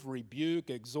 reprove, rebuke,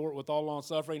 exhort with all long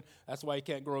suffering. That's why you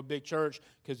can't grow a big church,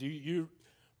 because you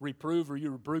reprove or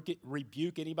you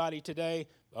rebuke anybody today.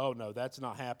 Oh, no, that's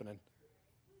not happening.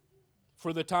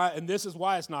 For the time, and this is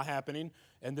why it's not happening,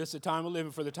 and this is the time we're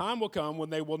living. For the time will come when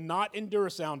they will not endure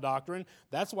sound doctrine.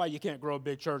 That's why you can't grow a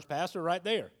big church, Pastor, right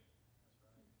there.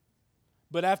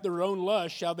 But after their own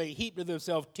lust shall they heap to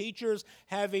themselves teachers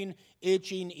having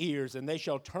itching ears, and they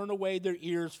shall turn away their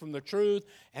ears from the truth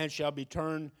and shall be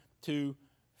turned to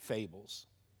fables.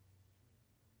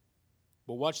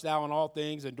 But watch thou in all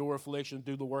things, endure affliction,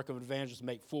 do the work of an evangelist,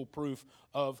 make full proof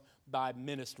of thy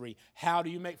ministry. How do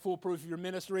you make full proof of your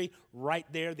ministry? Right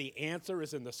there, the answer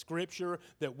is in the scripture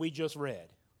that we just read.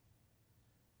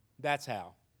 That's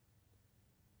how.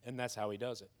 And that's how he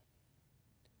does it.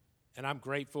 And I'm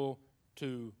grateful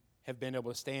to have been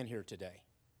able to stand here today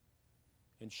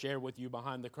and share with you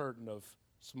behind the curtain of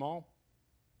small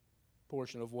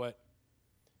portion of what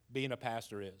being a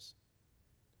pastor is.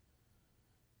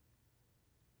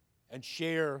 And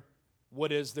share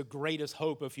what is the greatest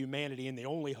hope of humanity and the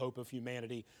only hope of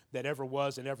humanity that ever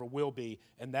was and ever will be,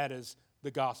 and that is the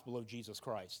gospel of Jesus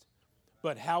Christ.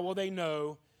 But how will they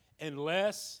know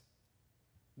unless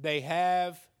they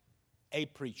have a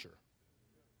preacher?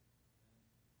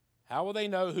 How will they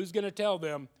know? Who's going to tell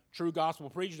them? True gospel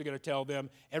preachers are going to tell them.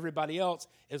 Everybody else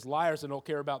is liars and don't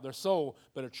care about their soul.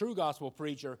 But a true gospel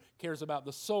preacher cares about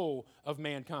the soul of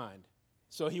mankind.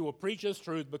 So he will preach his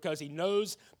truth because he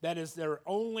knows that is their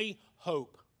only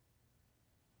hope.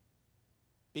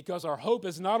 Because our hope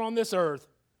is not on this earth,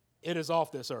 it is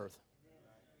off this earth.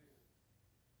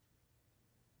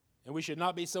 And we should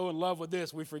not be so in love with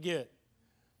this we forget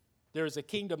there is a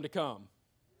kingdom to come.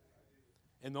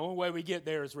 And the only way we get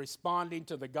there is responding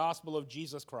to the gospel of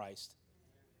Jesus Christ.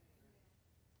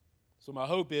 So my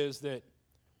hope is that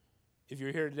if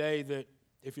you're here today, that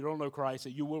if you don't know Christ,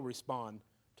 that you will respond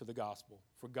to the gospel.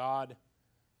 For God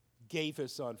gave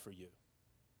his son for you.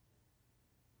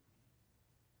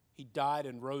 He died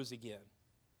and rose again.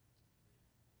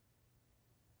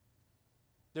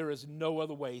 There is no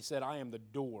other way. He said, I am the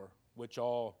door which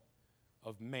all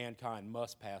of mankind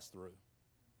must pass through.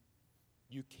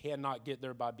 You cannot get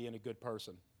there by being a good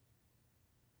person.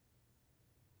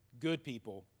 Good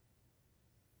people,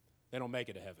 they don't make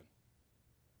it to heaven.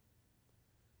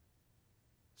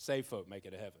 Saved folk make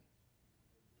it to heaven.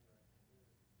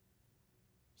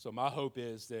 So my hope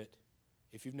is that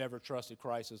if you've never trusted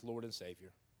Christ as Lord and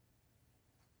Savior,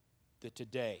 that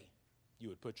today you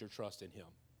would put your trust in him.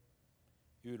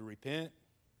 You would repent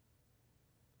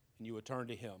and you would turn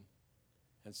to him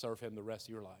and serve him the rest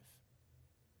of your life.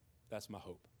 That's my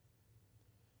hope.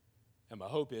 And my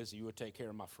hope is that you would take care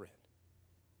of my friend.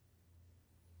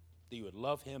 That you would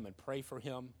love him and pray for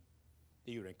him.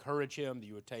 That you would encourage him. That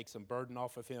you would take some burden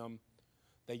off of him.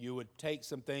 That you would take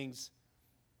some things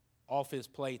off his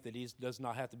plate that he does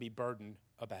not have to be burdened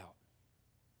about.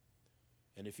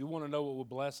 And if you want to know what will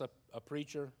bless a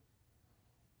preacher,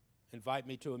 invite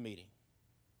me to a meeting.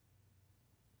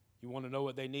 You want to know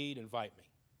what they need, invite me.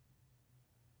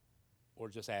 Or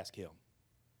just ask him.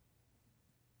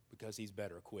 Because he's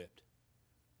better equipped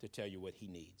to tell you what he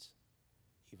needs,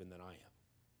 even than I am.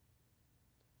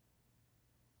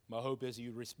 My hope is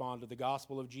you respond to the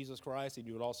gospel of Jesus Christ, and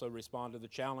you would also respond to the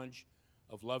challenge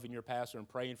of loving your pastor and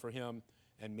praying for him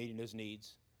and meeting his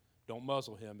needs. Don't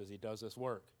muzzle him as he does this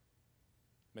work.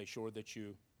 Make sure that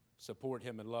you support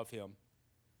him and love him.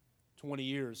 20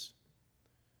 years,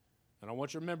 and I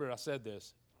want you to remember I said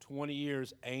this, 20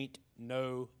 years ain't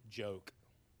no joke.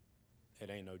 It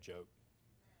ain't no joke.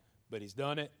 But he's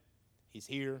done it, he's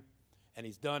here, and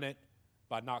he's done it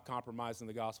by not compromising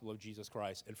the gospel of Jesus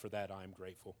Christ, and for that I am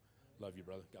grateful. Love you,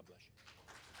 brother. God bless you.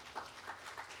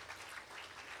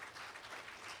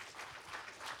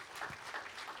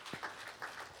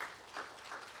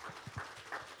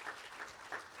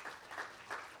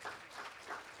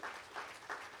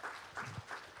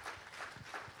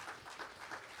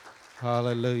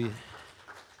 Hallelujah.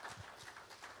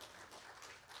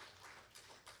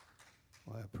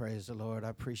 Well, praise the Lord. I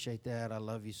appreciate that. I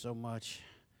love you so much.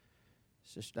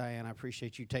 Sister Diane, I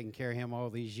appreciate you taking care of him all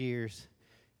these years,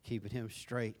 keeping him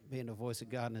straight, being the voice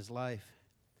of God in his life.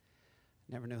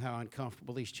 Never knew how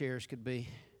uncomfortable these chairs could be.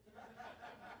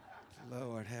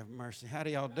 Lord have mercy. How do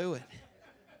y'all do it?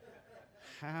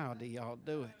 How do y'all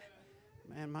do it?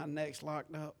 Man, my neck's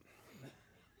locked up.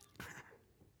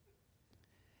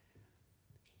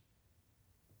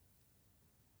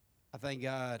 I thank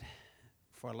God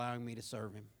for allowing me to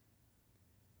serve him.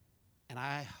 And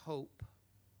I hope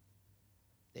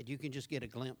that you can just get a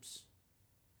glimpse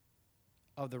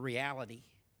of the reality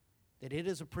that it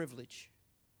is a privilege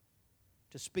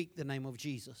to speak the name of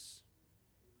Jesus.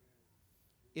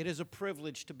 It is a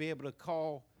privilege to be able to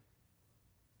call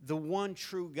the one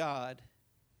true God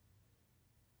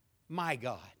my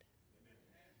God.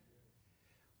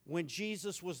 When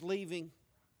Jesus was leaving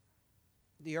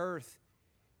the earth,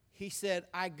 he said,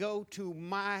 I go to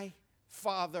my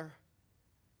Father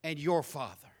and your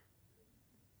Father.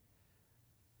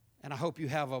 And I hope you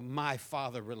have a my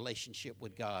Father relationship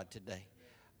with God today.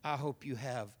 I hope you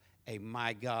have a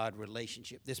my God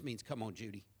relationship. This means, come on,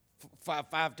 Judy.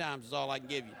 Five times is all I can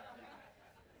give you.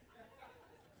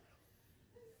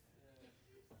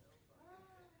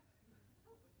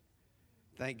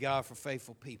 Thank God for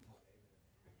faithful people.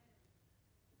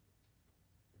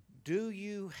 Do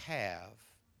you have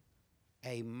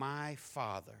a my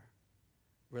Father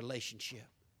relationship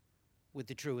with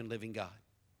the true and living God?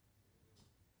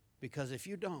 Because if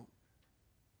you don't,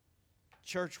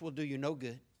 church will do you no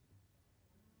good.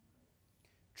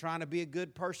 Trying to be a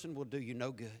good person will do you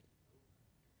no good.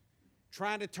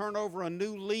 Trying to turn over a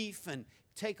new leaf and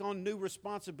take on new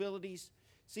responsibilities.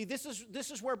 See, this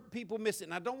is where people miss it,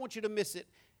 and I don't want you to miss it.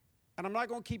 And I'm not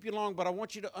going to keep you long, but I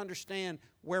want you to understand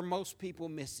where most people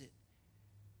miss it.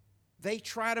 They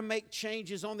try to make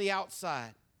changes on the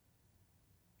outside,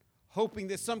 hoping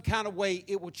that some kind of way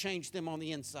it will change them on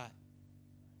the inside.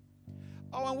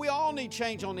 Oh, and we all need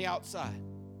change on the outside.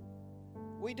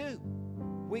 We do.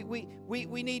 We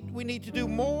need to do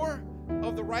more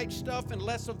of the right stuff and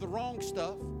less of the wrong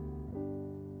stuff.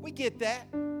 We get that.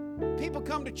 People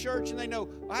come to church and they know,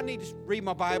 I need to read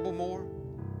my Bible more.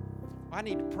 I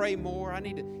need to pray more. I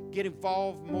need to get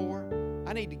involved more.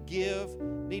 I need to give.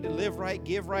 Need to live right,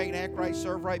 give right, act right,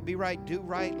 serve right, be right, do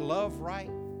right, love right.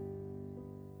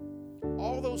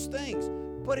 All those things.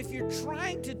 But if you're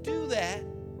trying to do that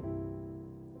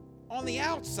on the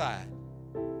outside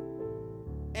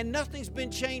and nothing's been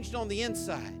changed on the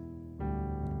inside,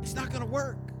 it's not going to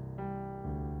work.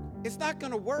 It's not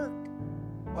going to work.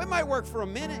 Well, it might work for a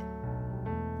minute.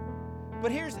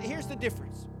 But here's the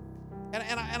difference.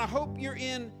 And I hope you're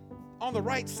on the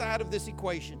right side of this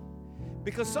equation.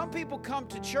 Because some people come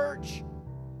to church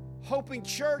hoping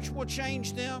church will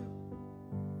change them,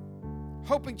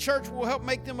 hoping church will help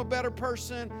make them a better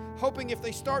person, hoping if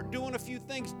they start doing a few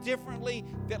things differently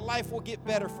that life will get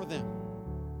better for them.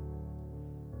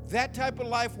 That type of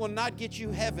life will not get you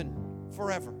heaven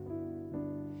forever.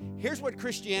 Here's what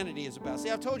Christianity is about. See,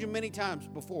 I've told you many times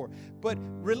before, but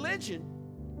religion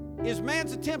is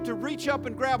man's attempt to reach up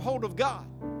and grab hold of God.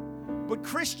 But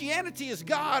Christianity is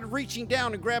God reaching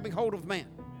down and grabbing hold of man.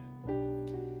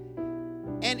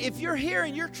 And if you're here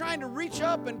and you're trying to reach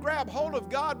up and grab hold of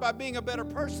God by being a better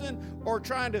person or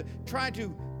trying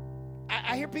to,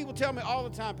 I hear people tell me all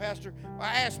the time, Pastor, I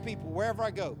ask people wherever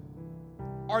I go,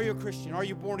 are you a Christian? Are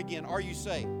you born again? Are you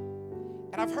saved?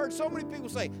 And I've heard so many people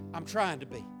say, I'm trying to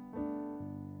be.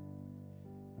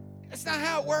 That's not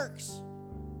how it works.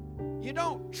 You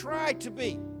don't try to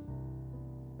be.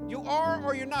 You are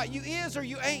or you're not. You is or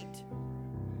you ain't.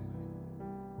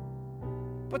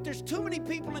 But there's too many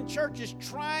people in churches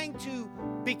trying to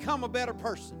become a better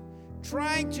person,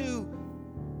 trying to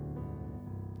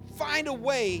find a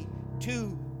way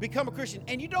to become a Christian.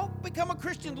 And you don't become a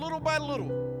Christian little by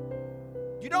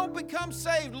little. You don't become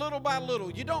saved little by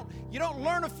little. You don't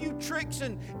learn a few tricks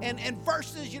and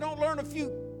verses. You don't learn a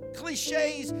few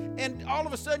cliches and all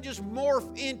of a sudden just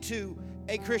morph into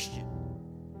a Christian.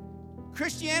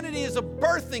 Christianity is a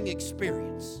birthing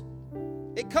experience.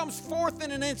 It comes forth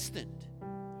in an instant.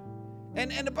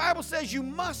 And the Bible says you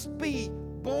must be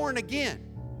born again.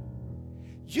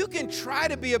 You can try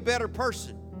to be a better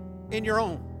person in your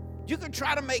own. You can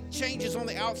try to make changes on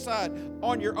the outside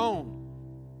on your own.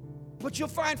 But you'll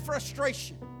find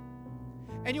frustration.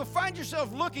 And you'll find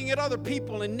yourself looking at other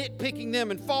people and nitpicking them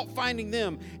and fault finding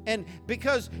them. And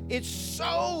because it's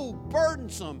so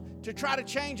burdensome to try to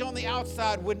change on the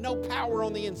outside with no power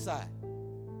on the inside.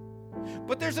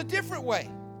 But there's a different way.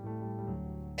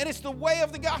 And it's the way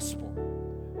of the gospel.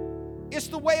 It's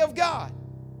the way of God.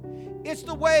 It's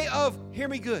the way of, hear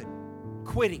me good,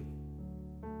 quitting.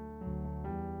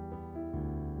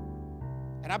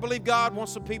 And I believe God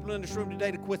wants some people in this room today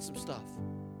to quit some stuff.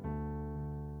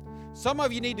 Some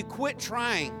of you need to quit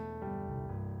trying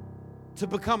to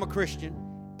become a Christian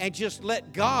and just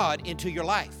let God into your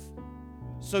life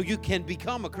so you can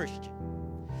become a Christian.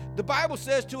 The Bible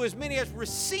says, to as many as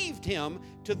received him,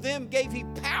 to them gave he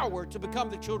power to become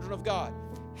the children of God.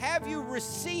 Have you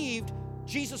received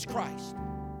Jesus Christ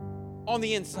on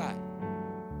the inside?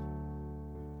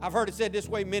 I've heard it said this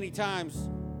way many times,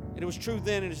 and it was true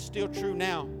then and it's still true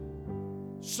now.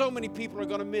 So many people are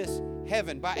going to miss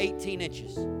heaven by 18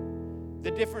 inches. The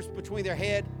difference between their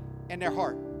head and their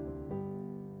heart.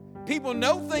 People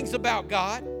know things about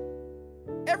God.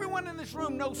 Everyone in this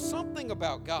room knows something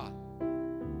about God.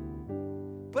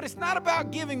 But it's not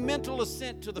about giving mental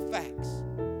assent to the facts.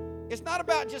 It's not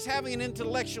about just having an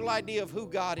intellectual idea of who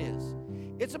God is.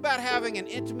 It's about having an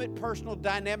intimate, personal,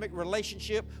 dynamic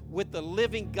relationship with the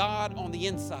living God on the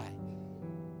inside.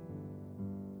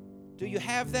 Do you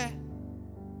have that?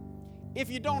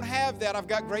 If you don't have that, I've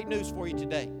got great news for you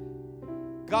today.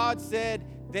 God said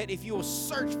that if you will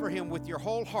search for him with your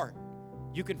whole heart,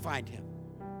 you can find him.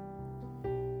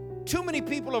 Too many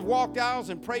people have walked aisles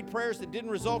and prayed prayers that didn't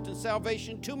result in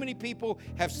salvation. Too many people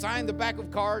have signed the back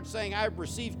of cards saying, I've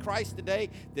received Christ today,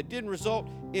 that didn't result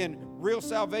in real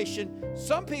salvation.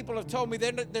 Some people have told me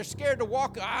they're scared to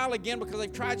walk the aisle again because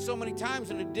they've tried so many times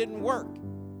and it didn't work.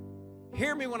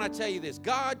 Hear me when I tell you this.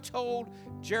 God told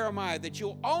Jeremiah that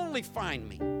you'll only find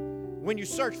me when you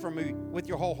search for me with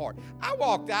your whole heart. I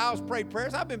walked the aisles, prayed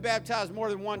prayers. I've been baptized more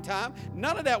than one time.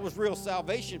 None of that was real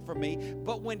salvation for me.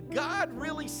 But when God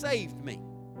really saved me,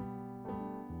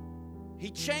 He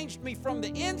changed me from the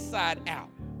inside out.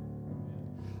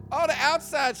 Oh, the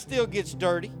outside still gets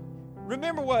dirty.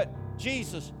 Remember what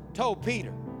Jesus told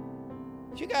Peter.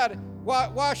 You got to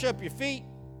wash up your feet.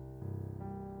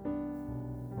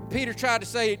 Peter tried to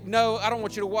say, no, I don't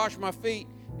want you to wash my feet.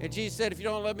 And Jesus said, if you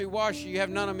don't let me wash you, you have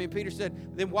none of me. And Peter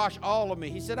said, then wash all of me.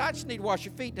 He said, I just need to wash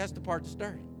your feet. That's the part that's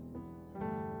dirty.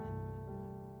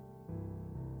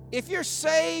 If you're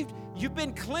saved, you've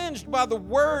been cleansed by the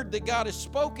word that God has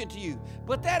spoken to you.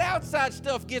 But that outside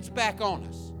stuff gets back on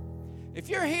us. If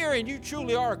you're here and you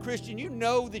truly are a Christian, you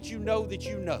know that you know that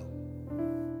you know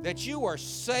that you are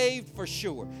saved for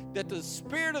sure, that the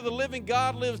Spirit of the living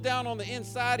God lives down on the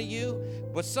inside of you,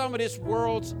 but some of this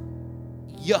world's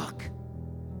yuck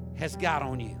has got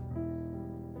on you.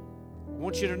 I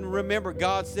want you to remember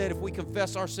God said if we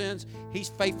confess our sins, He's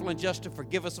faithful and just to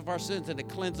forgive us of our sins and to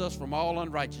cleanse us from all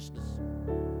unrighteousness.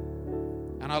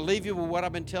 And I'll leave you with what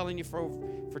I've been telling you for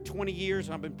 20 years,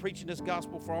 and I've been preaching this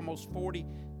gospel for almost 40,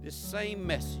 this same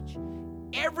message.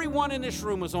 Everyone in this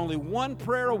room is only one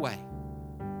prayer away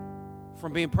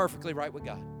from being perfectly right with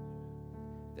God.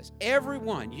 That's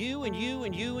everyone. You and you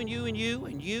and you and you and you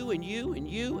and you and you and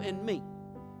you and me.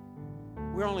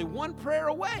 We're only one prayer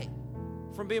away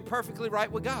from being perfectly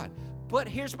right with God. But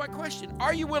here's my question.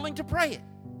 Are you willing to pray it?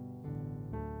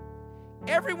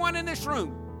 Everyone in this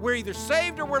room, we're either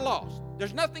saved or we're lost.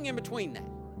 There's nothing in between that.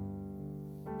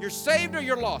 You're saved or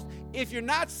you're lost. If you're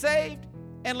not saved,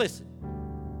 and listen,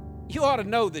 you ought to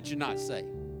know that you're not saved.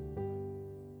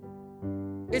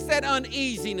 It's that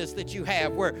uneasiness that you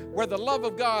have where the love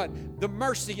of God, the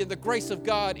mercy and the grace of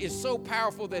God is so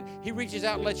powerful that He reaches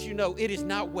out and lets you know it is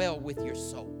not well with your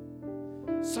soul.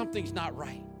 Something's not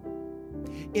right.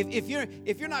 If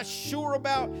you're not sure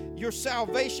about your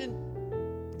salvation,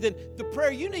 then the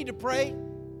prayer you need to pray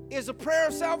is a prayer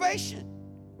of salvation,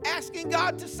 asking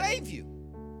God to save you.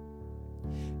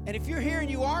 And if you're here and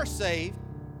you are saved,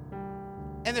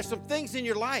 and there's some things in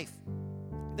your life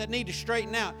that need to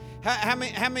straighten out. How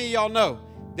many of y'all know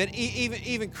that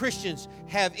even Christians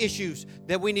have issues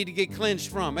that we need to get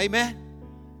cleansed from? Amen?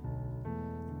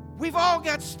 We've all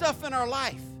got stuff in our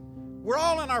life. We're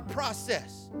all in our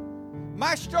process.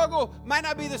 My struggle might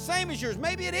not be the same as yours.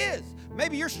 Maybe it is.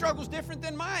 Maybe your struggle's different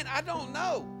than mine. I don't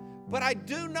know. But I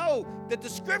do know that the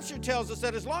Scripture tells us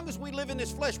that as long as we live in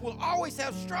this flesh, we'll always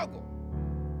have struggle.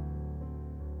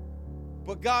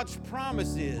 But God's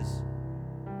promise is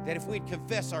that if we'd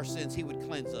confess our sins, He would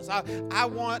cleanse us. I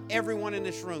want everyone in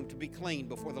this room to be clean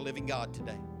before the living God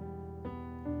today.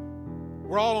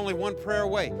 We're all only one prayer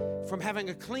away from having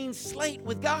a clean slate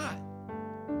with God,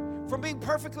 from being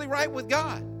perfectly right with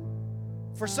God.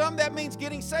 For some, that means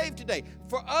getting saved today.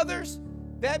 For others,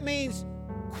 that means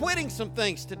quitting some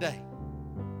things today,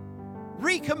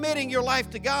 recommitting your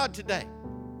life to God today,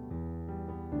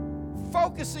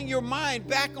 focusing your mind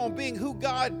back on being who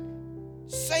God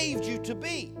saved you to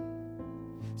be.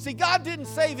 See, God didn't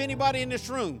save anybody in this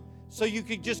room so you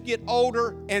could just get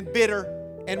older and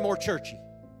bitter and more churchy.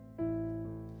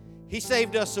 He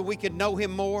saved us so we could know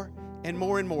Him more and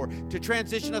more and more, to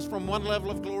transition us from one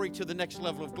level of glory to the next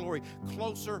level of glory,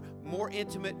 closer, more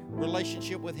intimate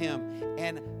relationship with Him.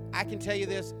 And I can tell you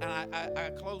this, and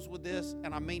I close with this,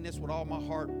 and I mean this with all my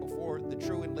heart before the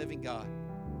true and living God.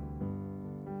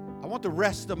 I want the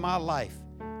rest of my life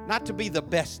not to be the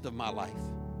best of my life.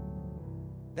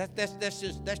 That's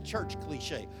church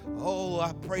cliche. Oh,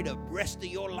 I pray the rest of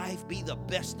your life be the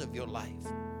best of your life.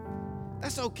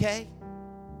 That's okay.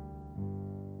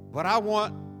 But I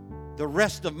want the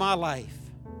rest of my life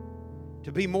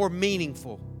to be more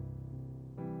meaningful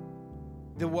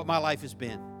than what my life has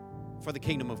been for the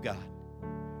kingdom of God.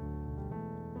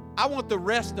 I want the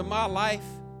rest of my life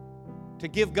to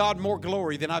give God more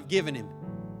glory than I've given Him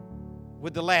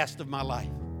with the last of my life.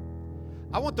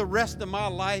 I want the rest of my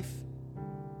life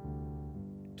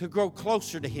to grow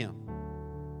closer to Him.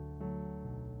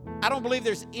 I don't believe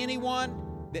there's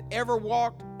anyone that ever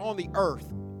walked on the earth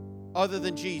other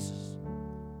than Jesus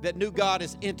that knew God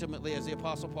as intimately as the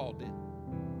Apostle Paul did.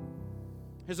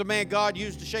 Here's a man God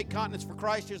used to shake continents for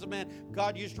Christ. Here's a man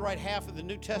God used to write half of the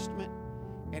New Testament.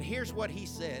 And here's what he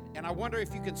said, and I wonder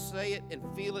if you can say it and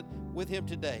feel it with him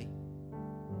today.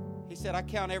 He said, I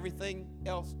count everything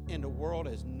else in the world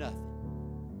as nothing.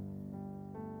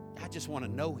 I just want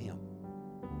to know him.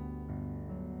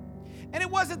 And it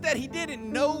wasn't that he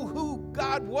didn't know who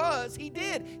God was. He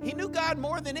did. He knew God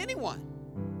more than anyone.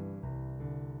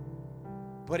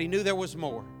 But he knew there was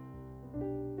more.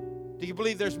 Do you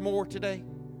believe there's more today,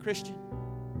 Christian?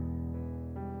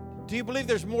 Do you believe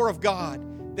there's more of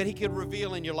God that he could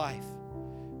reveal in your life?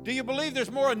 Do you believe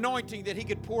there's more anointing that he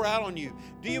could pour out on you?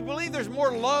 Do you believe there's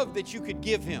more love that you could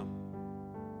give him?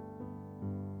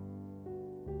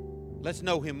 Let's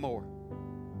know him more.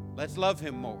 Let's love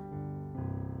him more.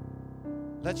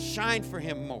 Let's shine for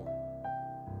him more.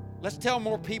 Let's tell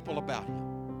more people about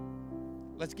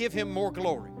him. Let's give him more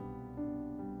glory.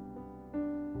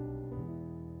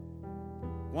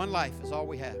 One life is all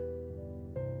we have.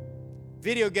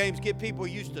 Video games get people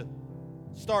used to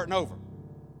starting over.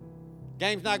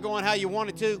 Game's not going how you want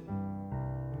it to.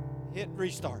 Hit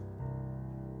restart.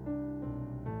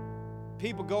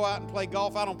 People go out and play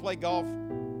golf. I don't play golf.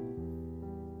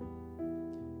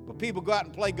 But people go out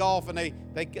and play golf and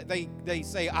they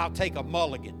say, I'll take a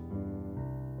mulligan.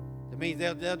 That means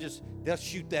they'll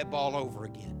shoot that ball over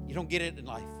again. You don't get it in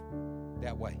life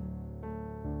that way.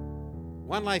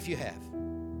 One life you have.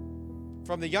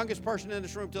 From the youngest person in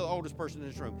this room to the oldest person in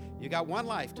this room, you got one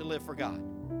life to live for God.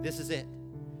 This is it.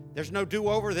 There's no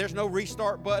do-over. There's no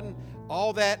restart button.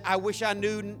 All that I wish I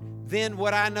knew then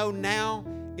what I know now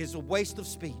is a waste of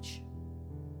speech.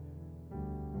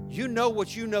 You know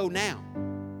what you know now.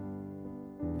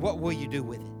 What will you do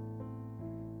with it?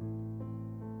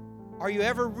 Are you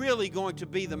ever really going to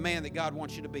be the man that God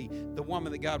wants you to be, the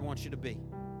woman that God wants you to be?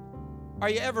 Are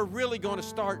you ever really going to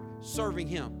start serving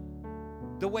him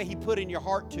the way he put in your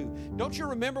heart to? Don't you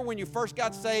remember when you first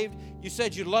got saved, you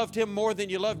said you loved him more than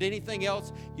you loved anything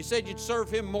else? You said you'd serve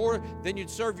him more than you'd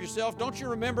serve yourself. Don't you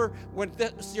remember when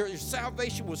your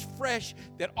salvation was fresh,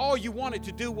 that all you wanted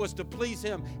to do was to please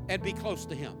him and be close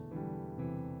to him?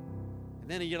 And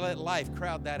then you let life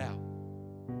crowd that out.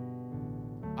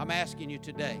 I'm asking you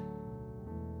today,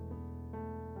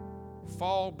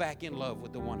 fall back in love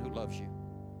with the one who loves you.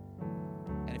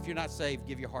 And if you're not saved,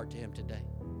 give your heart to him today.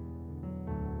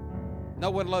 No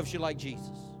one loves you like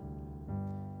Jesus.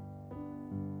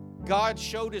 God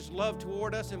showed his love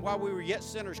toward us, and while we were yet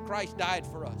sinners, Christ died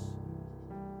for us.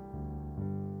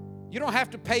 You don't have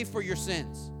to pay for your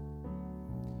sins.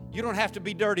 You don't have to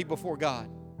be dirty before God.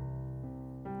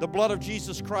 The blood of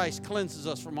Jesus Christ cleanses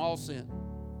us from all sin.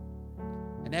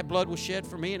 And that blood was shed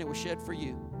for me, and it was shed for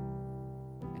you.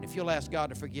 And if you'll ask God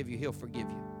to forgive you, he'll forgive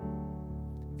you.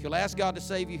 If you'll ask God to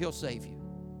save you, he'll save you.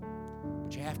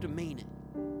 But you have to mean it.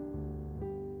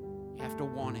 You have to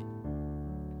want it.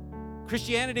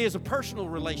 Christianity is a personal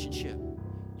relationship.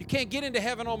 You can't get into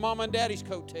heaven on mama and daddy's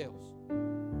coattails.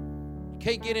 You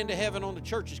can't get into heaven on the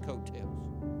church's coattails.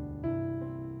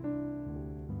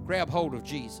 Grab hold of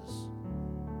Jesus.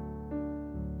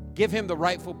 Give him the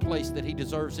rightful place that he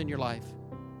deserves in your life.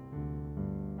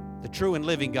 The true and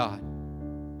living God,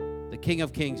 the King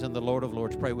of Kings and the Lord of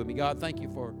Lords. Pray with me. God, thank you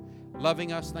for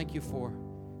loving us. Thank you for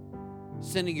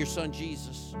sending your son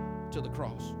Jesus to the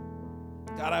cross.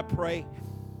 God, I pray,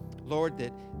 Lord,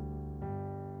 that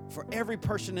for every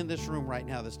person in this room right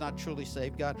now that's not truly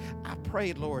saved, God, I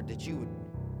pray, Lord, that you would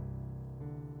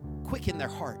quicken their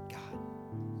heart,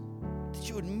 God, that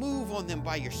you would move on them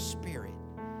by your Spirit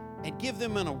and give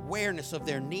them an awareness of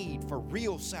their need for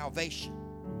real salvation.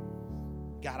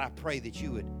 God, I pray that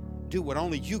you would do what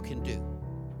only you can do.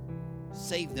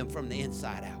 Save them from the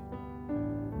inside out.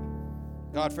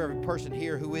 God, for every person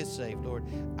here who is saved, Lord,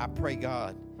 I pray,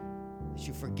 God, that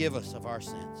you forgive us of our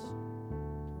sins,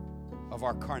 of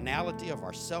our carnality, of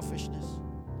our selfishness,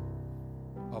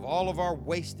 of all of our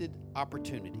wasted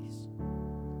opportunities.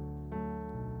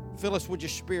 Fill us with your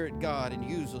Spirit, God, and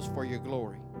use us for your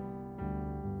glory.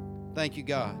 Thank you,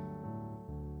 God,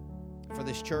 for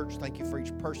this church. Thank you for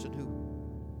each person who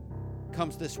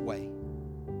comes this way.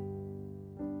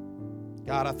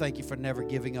 God, I thank you for never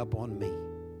giving up on me.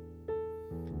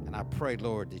 And I pray,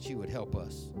 Lord, that you would help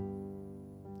us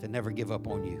to never give up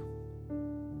on you.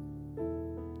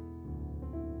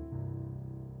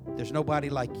 There's nobody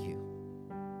like you.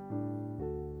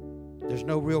 There's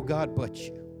no real God but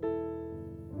you.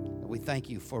 And we thank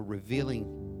you for revealing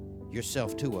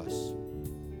yourself to us.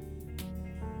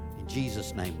 In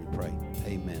Jesus' name we pray.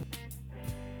 Amen.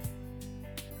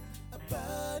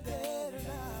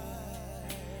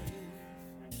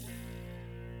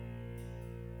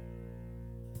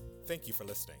 Thank you for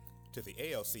listening to the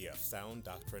ALCF Sound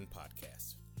Doctrine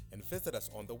Podcast, and visit us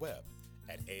on the web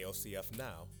at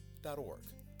alcfnow.org. alfnow.org.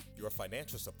 Your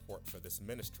financial support for this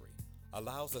ministry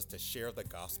allows us to share the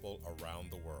gospel around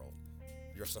the world.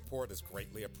 Your support is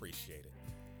greatly appreciated.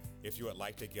 If you would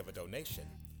like to give a donation,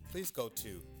 please go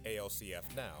to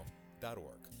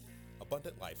alcfnow.org.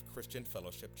 Abundant Life Christian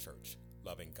Fellowship Church,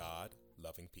 loving God,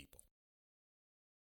 loving people.